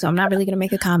know. So I'm not really going to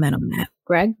make a comment on that.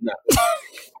 Greg? No.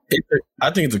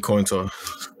 I think it's a coin toss.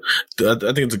 I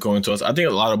think it's a coin toss. I think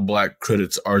a lot of Black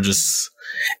critics are just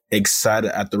excited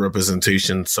at the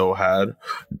representation So had,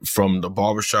 from the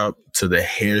barbershop to the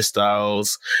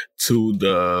hairstyles to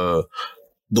the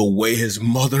way his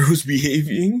mother was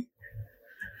behaving,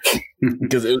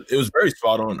 because it was very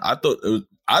spot on. I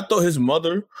thought his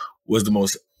mother was the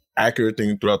most accurate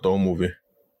thing throughout the whole movie.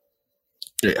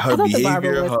 Her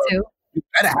behavior, you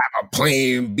better have a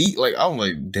plain beat. Like, I'm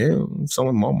like, damn,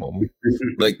 someone my mama.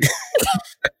 Like,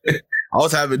 I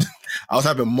was having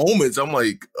moments. I'm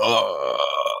like,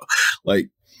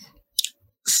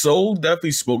 Soul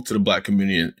definitely spoke to the Black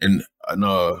community in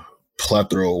a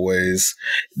plethora of ways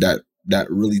that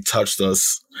really touched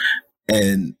us.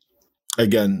 And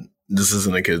again, this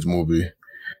isn't a kid's movie.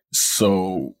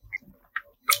 So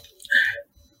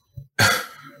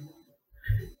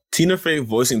Tina Fey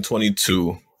voicing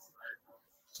 22,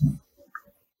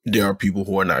 there are people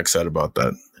who are not excited about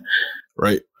that,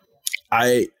 right?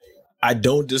 I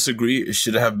don't disagree. It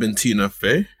should have been Tina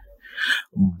Fey,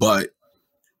 but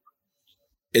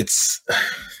it's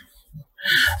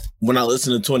when I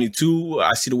listen to 22,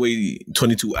 I see the way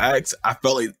 22 acts. I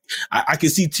felt like I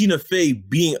could see Tina Fey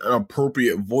being an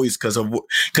appropriate voice because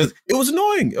it was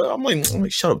annoying. I'm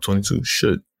like, shut up, 22,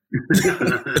 shit.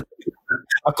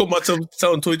 I caught myself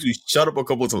telling 22, shut up a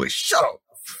couple of times. Like, shut up.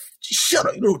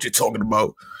 You know what you're talking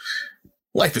about.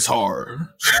 Life is hard.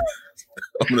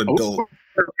 I'm an adult.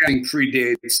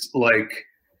 Predates, like,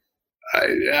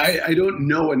 I don't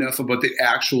know enough about the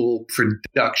actual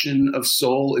production of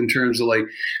Soul in terms of like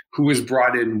who was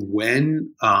brought in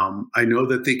when. I know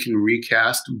that they can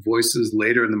recast voices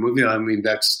later in the movie. I mean,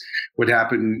 that's what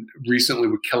happened recently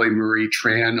with Kelly Marie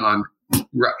Tran on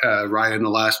Raya and the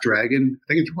Last Dragon. I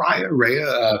think it's Raya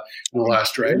and the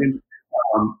Last Dragon.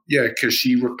 Yeah, because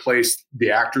she replaced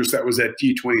the actress that was at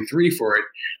D23 for it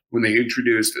when they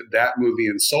introduced that movie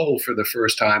in Soul for the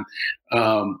first time.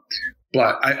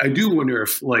 But I do wonder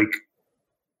if, like,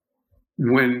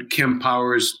 when Kim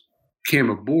Powers came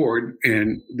aboard,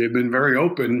 and they've been very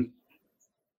open,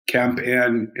 Kemp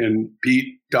and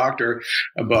Pete Docter,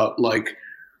 about, like,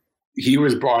 he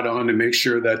was brought on to make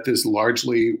sure that this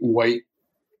largely white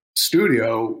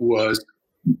studio was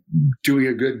doing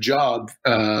a good job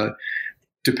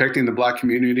depicting the Black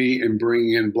community and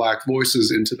bringing in Black voices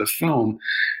into the film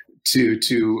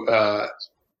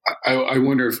I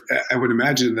wonder if, I would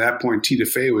imagine at that point Tina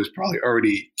Fey was probably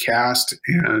already cast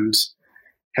and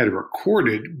had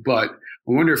recorded, but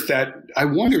I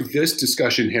wonder if this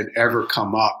discussion had ever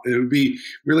come up. It would be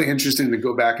really interesting to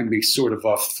go back and be sort of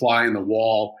a fly in the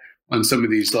wall on some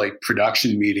of these like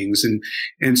production meetings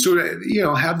and sort of,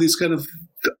 have these kind of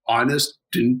honest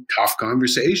and tough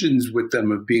conversations with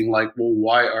them of being like, well,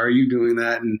 why are you doing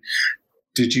that? And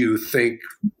did you think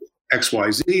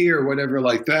XYZ or whatever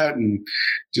like that, and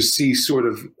just see sort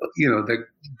of, the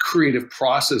creative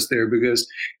process there, because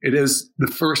it is the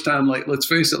first time, like, let's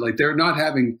face it, like they're not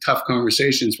having tough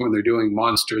conversations when they're doing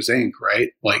Monsters, Inc., right?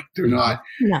 Like they're not,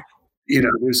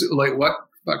 there's like, what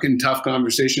fucking tough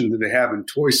conversation do they have in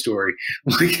Toy Story?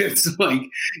 Like, it's like,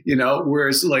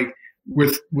 whereas like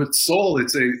with Soul,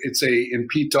 it's and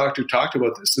Pete Docter talked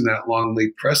about this in that long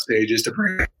lead press day, just to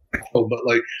bring it, but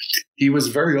like, he was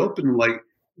very open, like,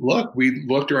 look, we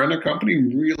looked around our company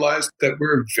and realized that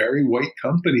we're a very white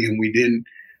company, and we didn't.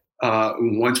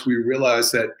 Once we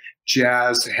realized that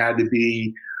jazz had to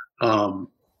be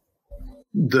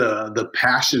the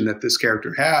passion that this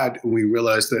character had, and we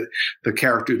realized that the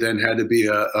character then had to be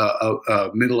a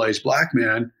middle-aged Black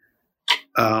man,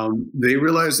 they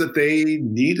realized that they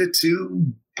needed to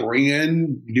bring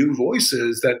in new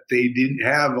voices that they didn't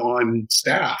have on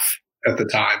staff at the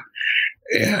time,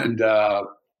 and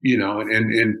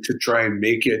and to try and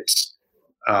make it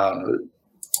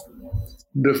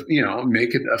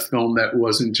make it a film that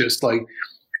wasn't just like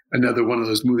another one of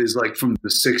those movies like from the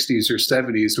 60s or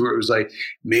 70s where it was like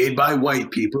made by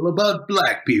white people about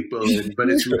Black people, but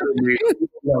it's really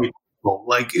white people.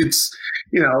 Like, it's,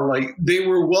 like they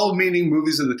were well-meaning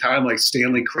movies at the time, like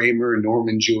Stanley Kramer and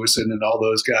Norman Jewison and all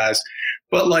those guys.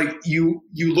 But like you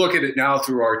look at it now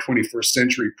through our 21st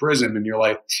century prism, and you're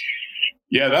like,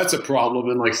 yeah, that's a problem.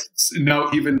 And like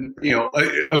now, even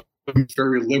a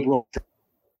very liberal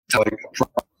like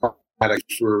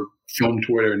product for film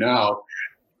Twitter now,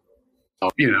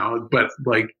 but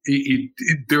like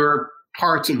there are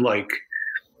parts of like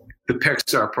the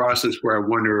Pixar process where I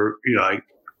wonder, like,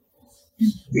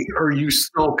 are you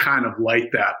still kind of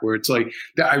like that? Where it's like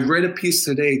I read a piece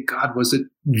today. God, was it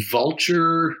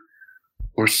Vulture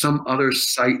or some other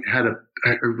site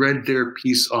I read their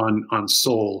piece on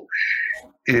Soul.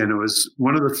 And it was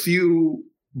one of the few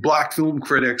Black film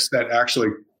critics that actually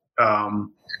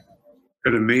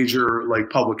at a major like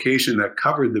publication that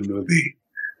covered the movie,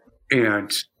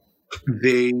 and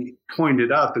they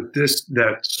pointed out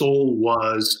that Soul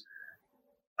was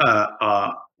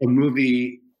a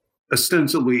movie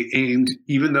ostensibly aimed,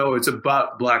 even though it's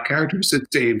about Black characters,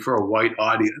 it's aimed for a white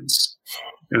audience.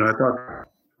 And I thought,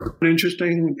 an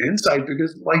interesting insight,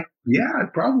 because like, yeah,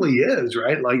 it probably is,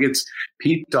 right? Like, it's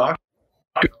Pete Docter.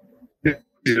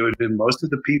 And most of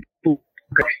the people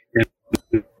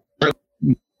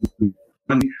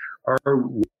are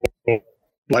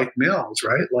white males,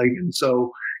 right? Like, and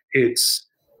so it's,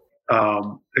 I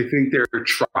think they're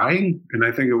trying, and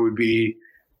I think it would be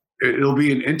it'll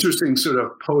be an interesting sort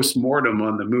of post-mortem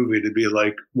on the movie to be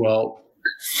like, well,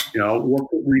 what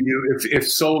could we do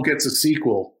if Soul gets a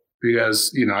sequel?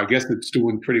 Because, I guess it's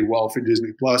doing pretty well for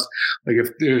Disney Plus. Like,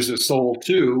 if there's a Soul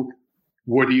 2,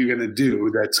 what are you going to do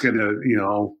that's going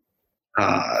to,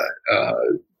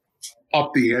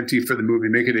 up the ante for the movie,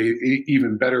 make it a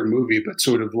even better movie, but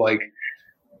sort of like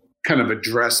kind of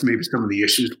address maybe some of the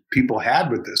issues people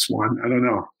had with this one? I don't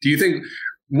know. Do you think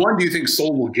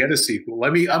Soul will get a sequel?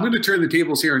 I'm going to turn the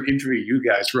tables here and interview you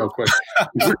guys real quick.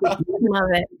 Love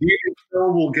it. Do you think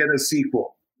Soul will get a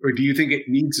sequel? Or do you think it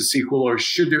needs a sequel, or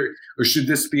should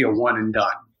this be a one and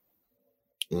done?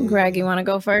 Greg, you want to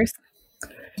go first?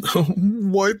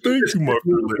 Why, thank you, my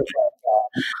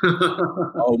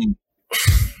friend.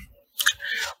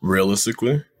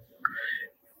 Realistically,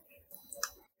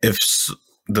 if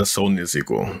the Soul needs a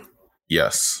sequel,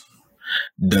 yes.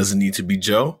 Does it need to be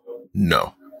Joe?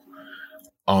 No.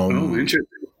 Interesting.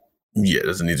 Yeah, it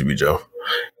doesn't need to be Joe.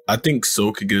 I think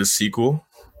Soul could get a sequel.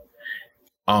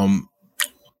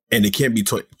 And it can't be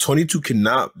 22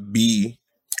 cannot be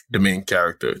the main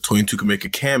character. 22 can make a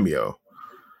cameo.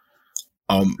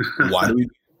 Why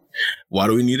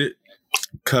do we need it?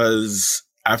 Because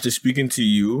after speaking to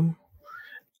you,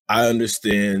 I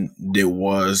understand there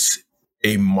was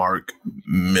a mark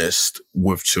missed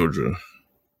with children.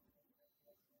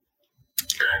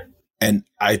 And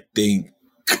I think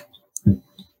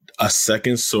a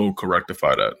second Soul could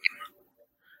rectify that.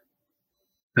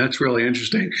 That's really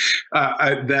interesting.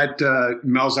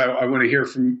 Mel's, I want to hear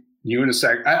from you in a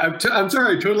sec. I'm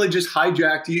sorry, I totally just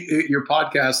hijacked your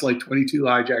podcast like 22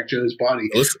 hijacked Joe's body.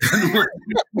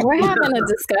 We're having a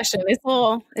discussion.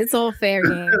 It's all fair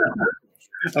game.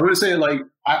 I'm going to say, like,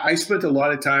 I spent a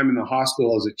lot of time in the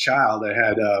hospital as a child. I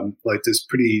had like this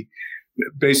pretty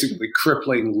basically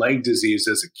crippling leg disease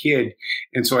as a kid.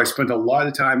 And so I spent a lot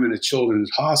of time in a children's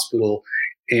hospital,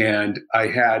 and I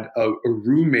had a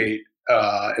roommate,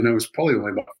 and I was probably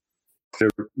only about a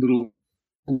little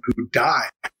who died.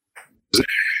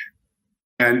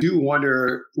 And I do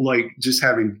wonder, like, just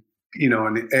having,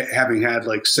 and having had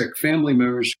like sick family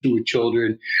members who were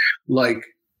children, like,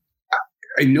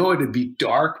 I know it'd be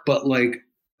dark, but like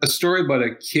a story about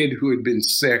a kid who had been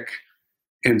sick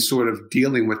and sort of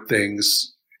dealing with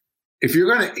things. If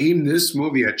you're going to aim this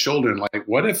movie at children, like,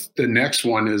 what if the next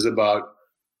one is about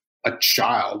a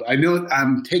child? I know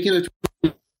I'm taking it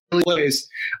to a place,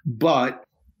 but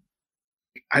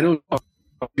I don't know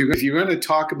if you're going to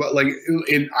talk about, like,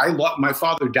 my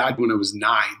father died when I was 9.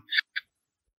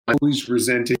 I always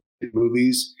resented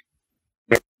movies.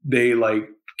 They like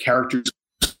characters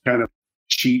kind of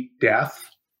cheat death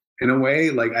in a way.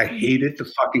 Like, I hated the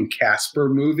fucking Casper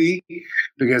movie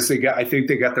because I think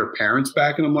they got their parents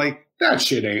back, and I'm like, that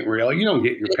shit ain't real. You don't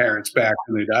get your parents back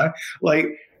when they die. Like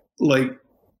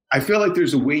I feel like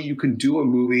there's a way you can do a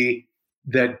movie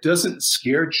that doesn't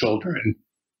scare children,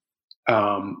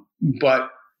 but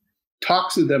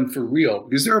talks to them for real,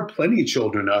 because there are plenty of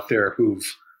children out there who've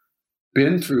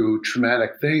been through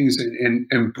traumatic things and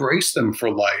embrace them for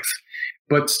life,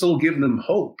 but still give them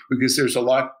hope, because there's a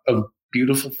lot of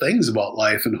beautiful things about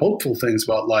life and hopeful things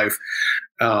about life.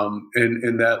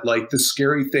 And that, like, the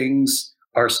scary things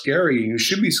are scary and you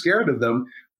should be scared of them,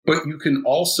 but you can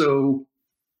also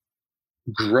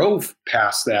grow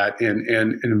past that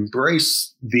and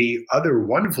embrace the other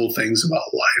wonderful things about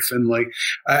life. And like,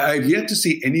 I've yet to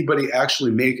see anybody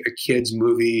actually make a kid's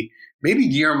movie. Maybe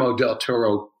Guillermo del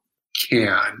Toro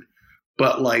can,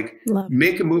 but like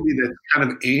make a movie that's kind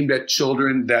of aimed at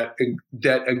children, that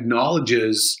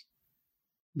acknowledges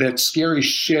that scary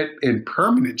shit and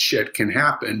permanent shit can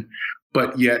happen,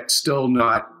 but yet still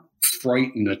not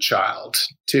frighten a child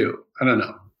too. I don't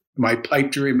know. Am I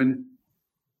pipe dreaming?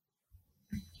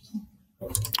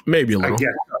 Maybe a little. I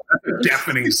guess that's a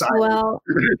deafening silence. Well,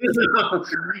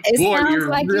 it sounds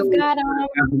like really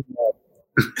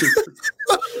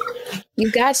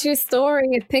you got your story.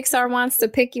 If Pixar wants to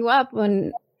pick you up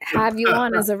and have you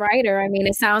on as a writer, I mean,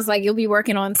 it sounds like you'll be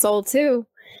working on Soul too.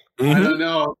 I don't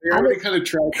know. They already kind of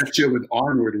tried that shit with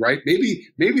Onward, right?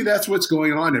 Maybe that's what's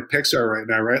going on at Pixar right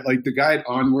now, right? Like the guy at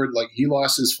Onward, like he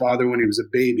lost his father when he was a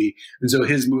baby, and so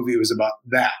his movie was about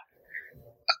that.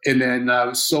 And then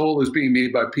Soul is being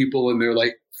made by people in their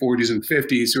like 40s and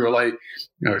 50s who are like,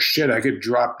 oh shit, I could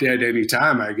drop dead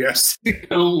anytime, I guess. And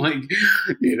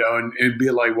be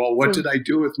like, well, what did I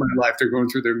do with my life? They're going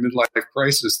through their midlife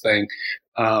crisis thing.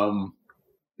 And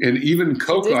even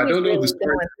Coco, Disney's I don't know really the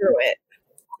story. Through it.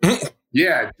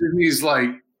 Yeah, Disney's like,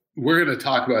 we're going to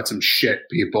talk about some shit,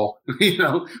 people.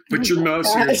 Put your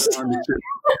nose here on the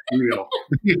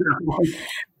shit.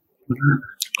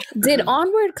 Did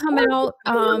Onward come out?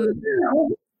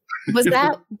 Was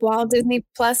that while Disney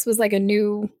Plus was like a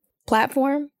new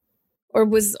platform? Or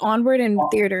was Onward in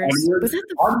theaters?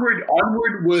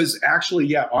 Onward was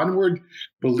actually, Onward,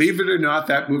 believe it or not,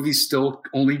 that movie still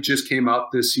only just came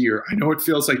out this year. I know it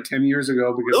feels like 10 years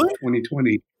ago because of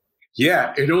 2020.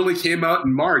 Yeah, it only came out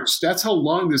in March. That's how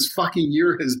long this fucking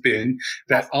year has been,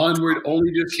 that Onward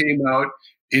only just came out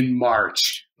in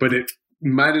March. But it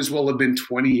might as well have been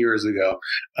 20 years ago.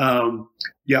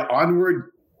 Onward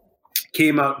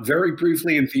came out very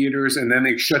briefly in theaters, and then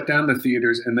they shut down the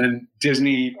theaters, and then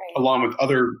Disney, along with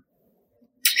other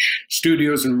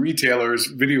studios and retailers,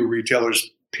 video retailers,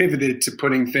 pivoted to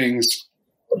putting things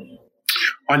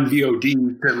on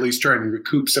VOD to at least try and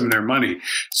recoup some of their money.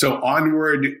 So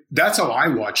Onward, that's how I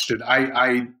watched it.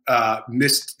 I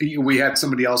missed, we had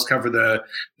somebody else cover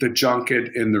the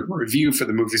junket and the review for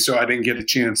the movie, so I didn't get a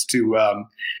chance to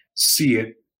see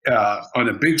it on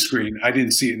a big screen. I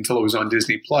didn't see it until it was on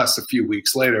Disney Plus a few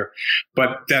weeks later.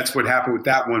 But that's what happened with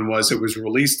that one, was it was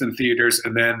released in theaters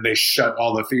and then they shut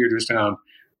all the theaters down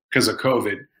because of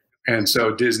COVID. And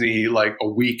so Disney, like a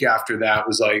week after that,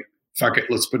 was like, fuck it,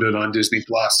 let's put it on Disney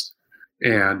Plus.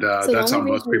 And so that's how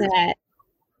most people.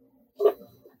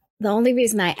 The only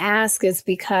reason I ask is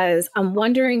because I'm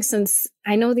wondering, since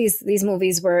I know these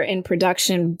movies were in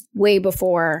production way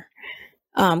before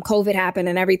COVID happened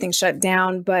and everything shut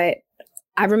down, but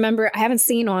I remember, I haven't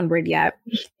seen Onward yet.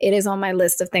 It is on my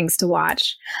list of things to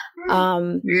watch.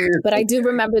 But I do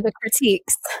remember the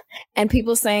critiques and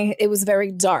people saying it was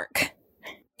very dark.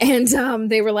 And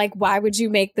they were like, why would you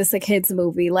make this a kid's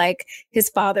movie? Like, his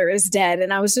father is dead.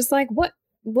 And I was just like,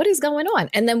 what is going on?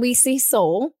 And then we see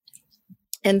Soul,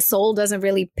 and Soul doesn't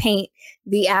really paint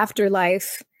the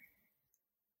afterlife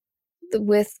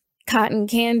with cotton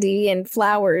candy and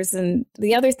flowers and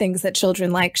the other things that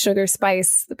children like, Sugar,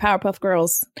 Spice, the Powerpuff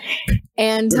Girls.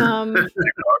 And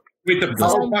wait, the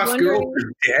Powerpuff Girls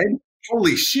are dead?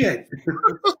 Holy shit.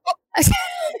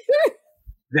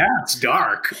 That's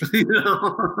dark.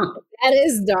 That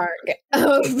is dark.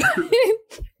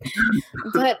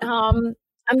 But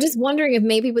I'm just wondering if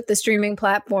maybe with the streaming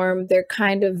platform, they're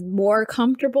kind of more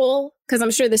comfortable, because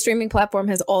I'm sure the streaming platform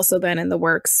has also been in the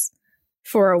works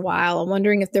for a while. I'm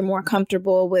wondering if they're more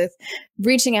comfortable with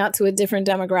reaching out to a different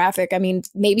demographic. I mean,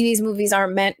 maybe these movies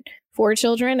aren't meant for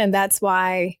children, and that's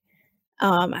why,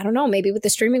 I don't know, maybe with the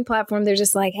streaming platform, they're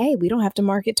just like, hey, we don't have to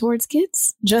market towards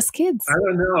kids, just kids. I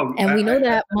don't know. And we know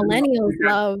that millennials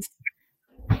love.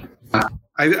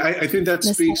 I think that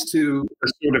speaks to a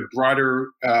sort of broader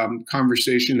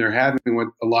conversation they're having with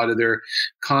a lot of their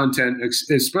content,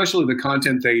 especially the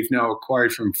content they've now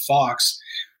acquired from Fox,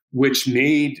 which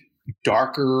made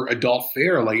darker adult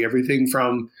fare, like everything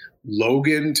from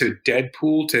Logan to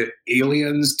Deadpool to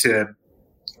Aliens to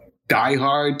Die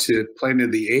Hard to Planet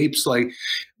of the Apes. Like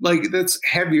that's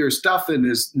heavier stuff than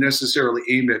is necessarily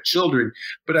aimed at children.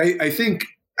 But I think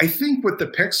with the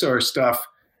Pixar stuff,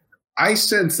 I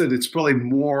sense that it's probably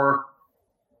more,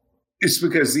 it's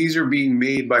because these are being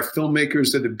made by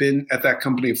filmmakers that have been at that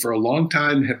company for a long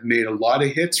time, have made a lot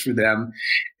of hits for them,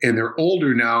 and they're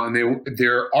older now, and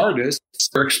they're artists.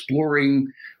 They're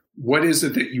exploring what is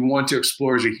it that you want to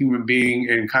explore as a human being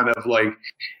and kind of like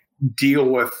deal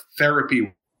with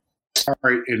therapy.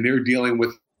 And they're dealing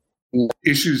with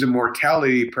issues of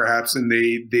mortality, perhaps, and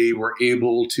they were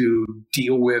able to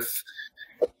deal with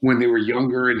when they were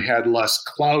younger and had less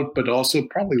clout, but also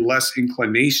probably less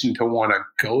inclination to want to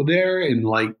go there and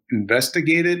like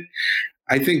investigate it.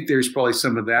 I think there's probably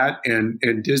some of that, and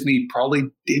Disney probably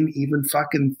didn't even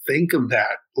fucking think of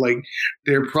that. Like,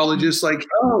 they're probably just like,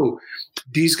 oh,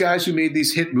 these guys who made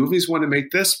these hit movies want to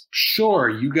make this? Sure,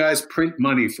 you guys print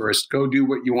money first. Go do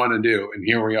what you want to do, and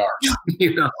here we are.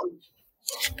 You know.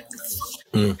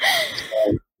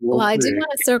 Well, I did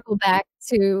want to circle back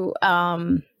to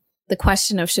the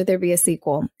question of should there be a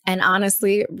sequel? And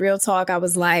honestly, real talk, I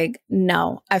was like,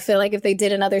 no. I feel like if they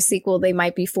did another sequel, they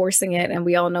might be forcing it, and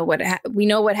we all know what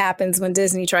happens when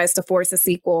Disney tries to force a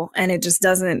sequel, and it just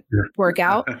doesn't work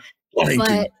out.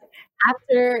 But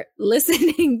after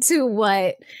listening to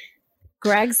what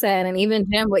Greg said, and even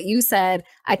Jim, what you said,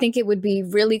 I think it would be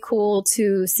really cool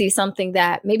to see something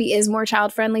that maybe is more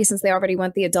child friendly, since they already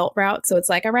went the adult route. So it's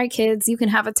like, all right, kids, you can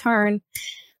have a turn.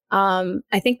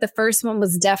 I think the first one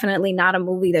was definitely not a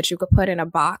movie that you could put in a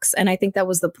box. And I think that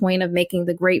was the point of making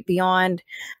The Great Beyond,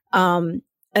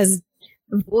 as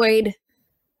void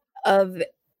of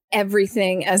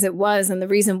everything as it was. And the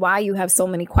reason why you have so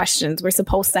many questions, we're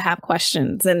supposed to have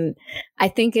questions. And I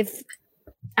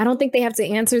don't think they have to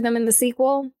answer them in the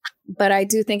sequel, but I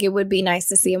do think it would be nice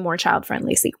to see a more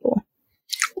child-friendly sequel.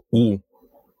 Ooh,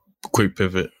 quick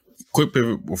pivot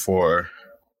before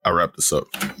I wrap this up.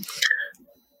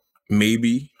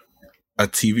 Maybe a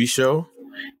TV show,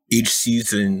 each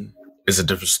season is a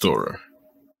different story.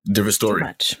 Different story. Too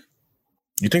much.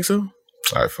 You think so?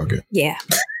 All right, fuck it. Yeah.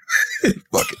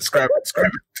 Fuck it. Scrap it.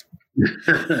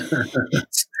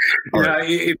 Yeah,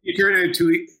 if you turn it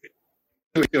into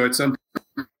a show at some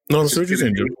point, no, that's what you're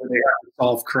saying, Jim. They have to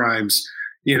solve crimes,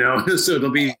 so it'll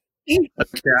be a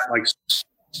cat like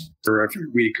for every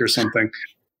week or something,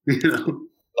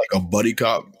 Like a buddy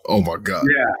cop. Oh my god.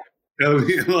 Yeah. It'll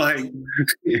be like,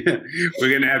 we're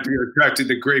going to have to go talk to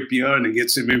the great beyond and get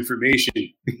some information.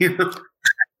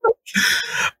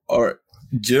 All right,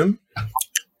 Jim,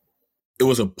 it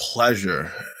was a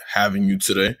pleasure having you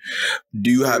today. Do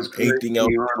you have anything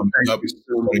else coming up in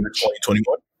 2021?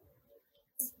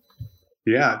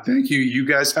 Yeah, thank you. You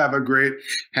guys have a great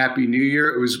Happy New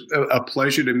Year. It was a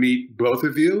pleasure to meet both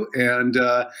of you, and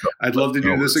I'd love to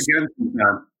do this again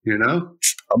sometime,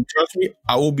 Trust me,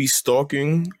 I will be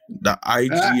stalking the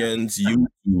IGN's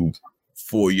YouTube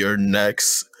for your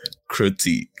next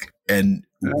critique, and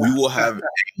we will have a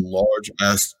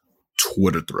large-ass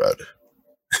Twitter thread.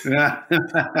 I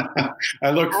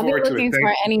look forward to it. I'll be looking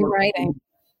for any writing,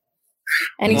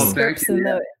 any scripts in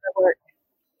the work.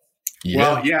 Yeah.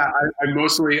 Well, yeah, I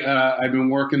mostly I've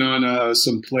been working on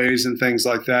some plays and things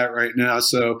like that right now.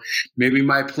 So maybe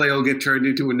my play will get turned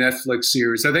into a Netflix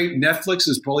series. I think Netflix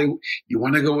is probably, you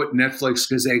want to go with Netflix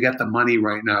because they got the money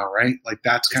right now, right? Like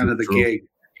that's kind of the gig.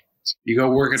 You go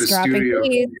work at a studio.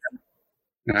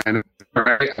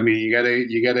 Right? I mean, you gotta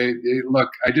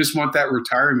look. I just want that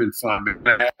retirement fund.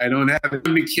 I don't have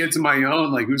any kids of my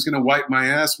own. Like, who's gonna wipe my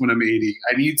ass when I'm 80?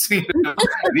 I need some money.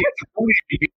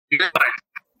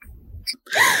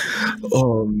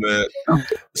 Oh man!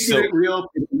 Keeping it real.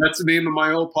 That's the name of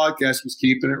my old podcast, was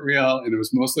Keeping It Real, and it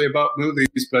was mostly about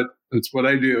movies. But it's what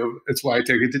I do. It's why I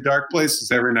take it to dark places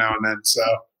every now and then. So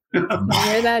I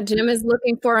hear that Jim is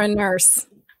looking for a nurse.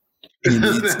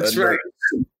 That's right.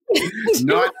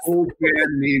 Not old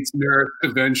man needs nurse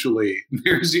eventually.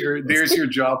 There's your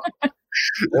job.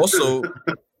 Also,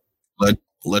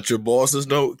 let your bosses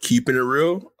know, Keeping It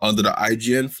Real under the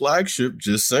IGN flagship.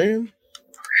 Just saying.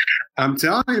 I'm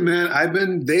telling you,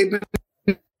 man, they've been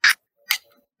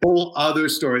whole other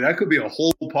story. That could be a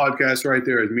whole podcast right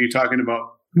there, is me talking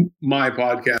about my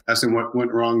podcast and what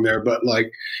went wrong there. But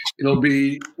like,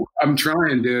 I'm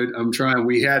trying, dude. I'm trying.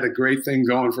 We had a great thing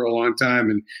going for a long time,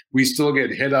 and we still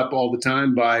get hit up all the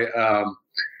time by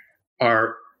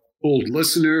our old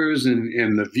listeners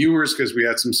and the viewers, because we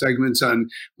had some segments on.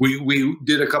 We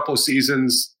did a couple of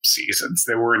seasons.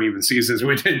 They weren't even seasons.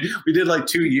 We did like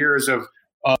 2 years of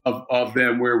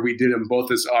them where we did them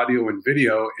both as audio and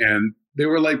video, and they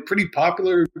were like pretty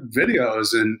popular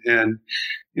videos, and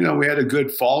we had a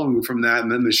good following from that.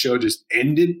 And then the show just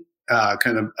ended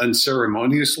kind of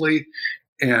unceremoniously,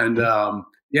 and so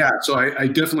I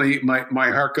definitely,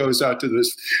 my heart goes out to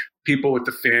this people with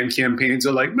the fan campaigns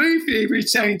are like, my favorite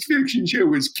science fiction show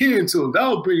was canceled,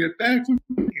 I'll bring it back.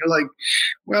 You're like,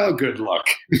 well, good luck.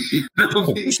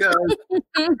 Because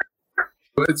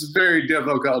it's very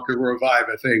difficult to revive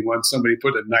a thing once somebody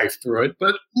put a knife through it,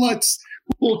 but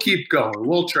we'll keep going.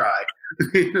 We'll try.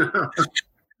 You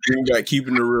got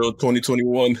Keeping It Real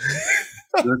 2021.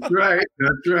 That's right.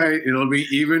 It'll be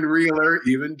even realer,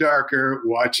 even darker.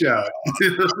 Watch out.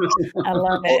 I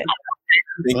love it.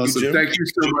 Thank you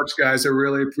so much, guys. I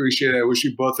really appreciate it. I wish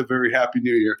you both a very happy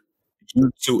New Year.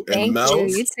 You too. And Mel,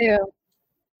 you too.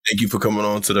 Thank you for coming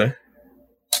on today.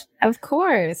 Of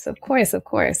course. I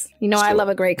love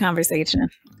a great conversation.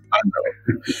 I know.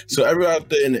 So everyone out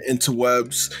there in the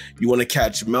interwebs, you want to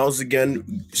catch Mel's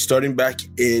again, starting back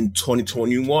in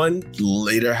 2021,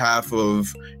 later half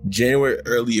of January,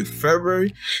 early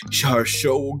February. Her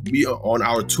show will be on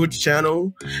our Twitch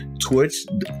channel,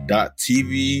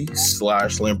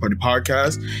 twitch.tv/Land Party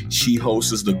Podcast. She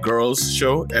hosts the girls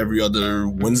show every other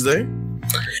Wednesday.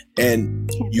 And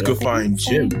you can find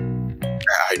Jim at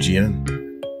IGN.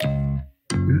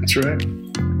 That's right.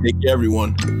 Thank you,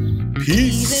 everyone.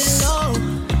 Peace. Even though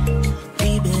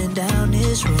we've been down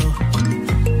this road,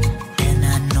 and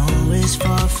I know it's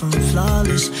far from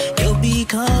flawless, you'll be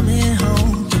coming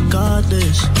home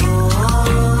regardless.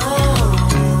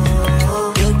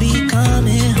 You'll be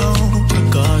coming home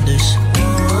regardless.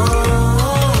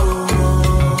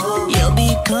 You'll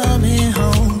be coming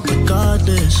home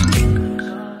regardless.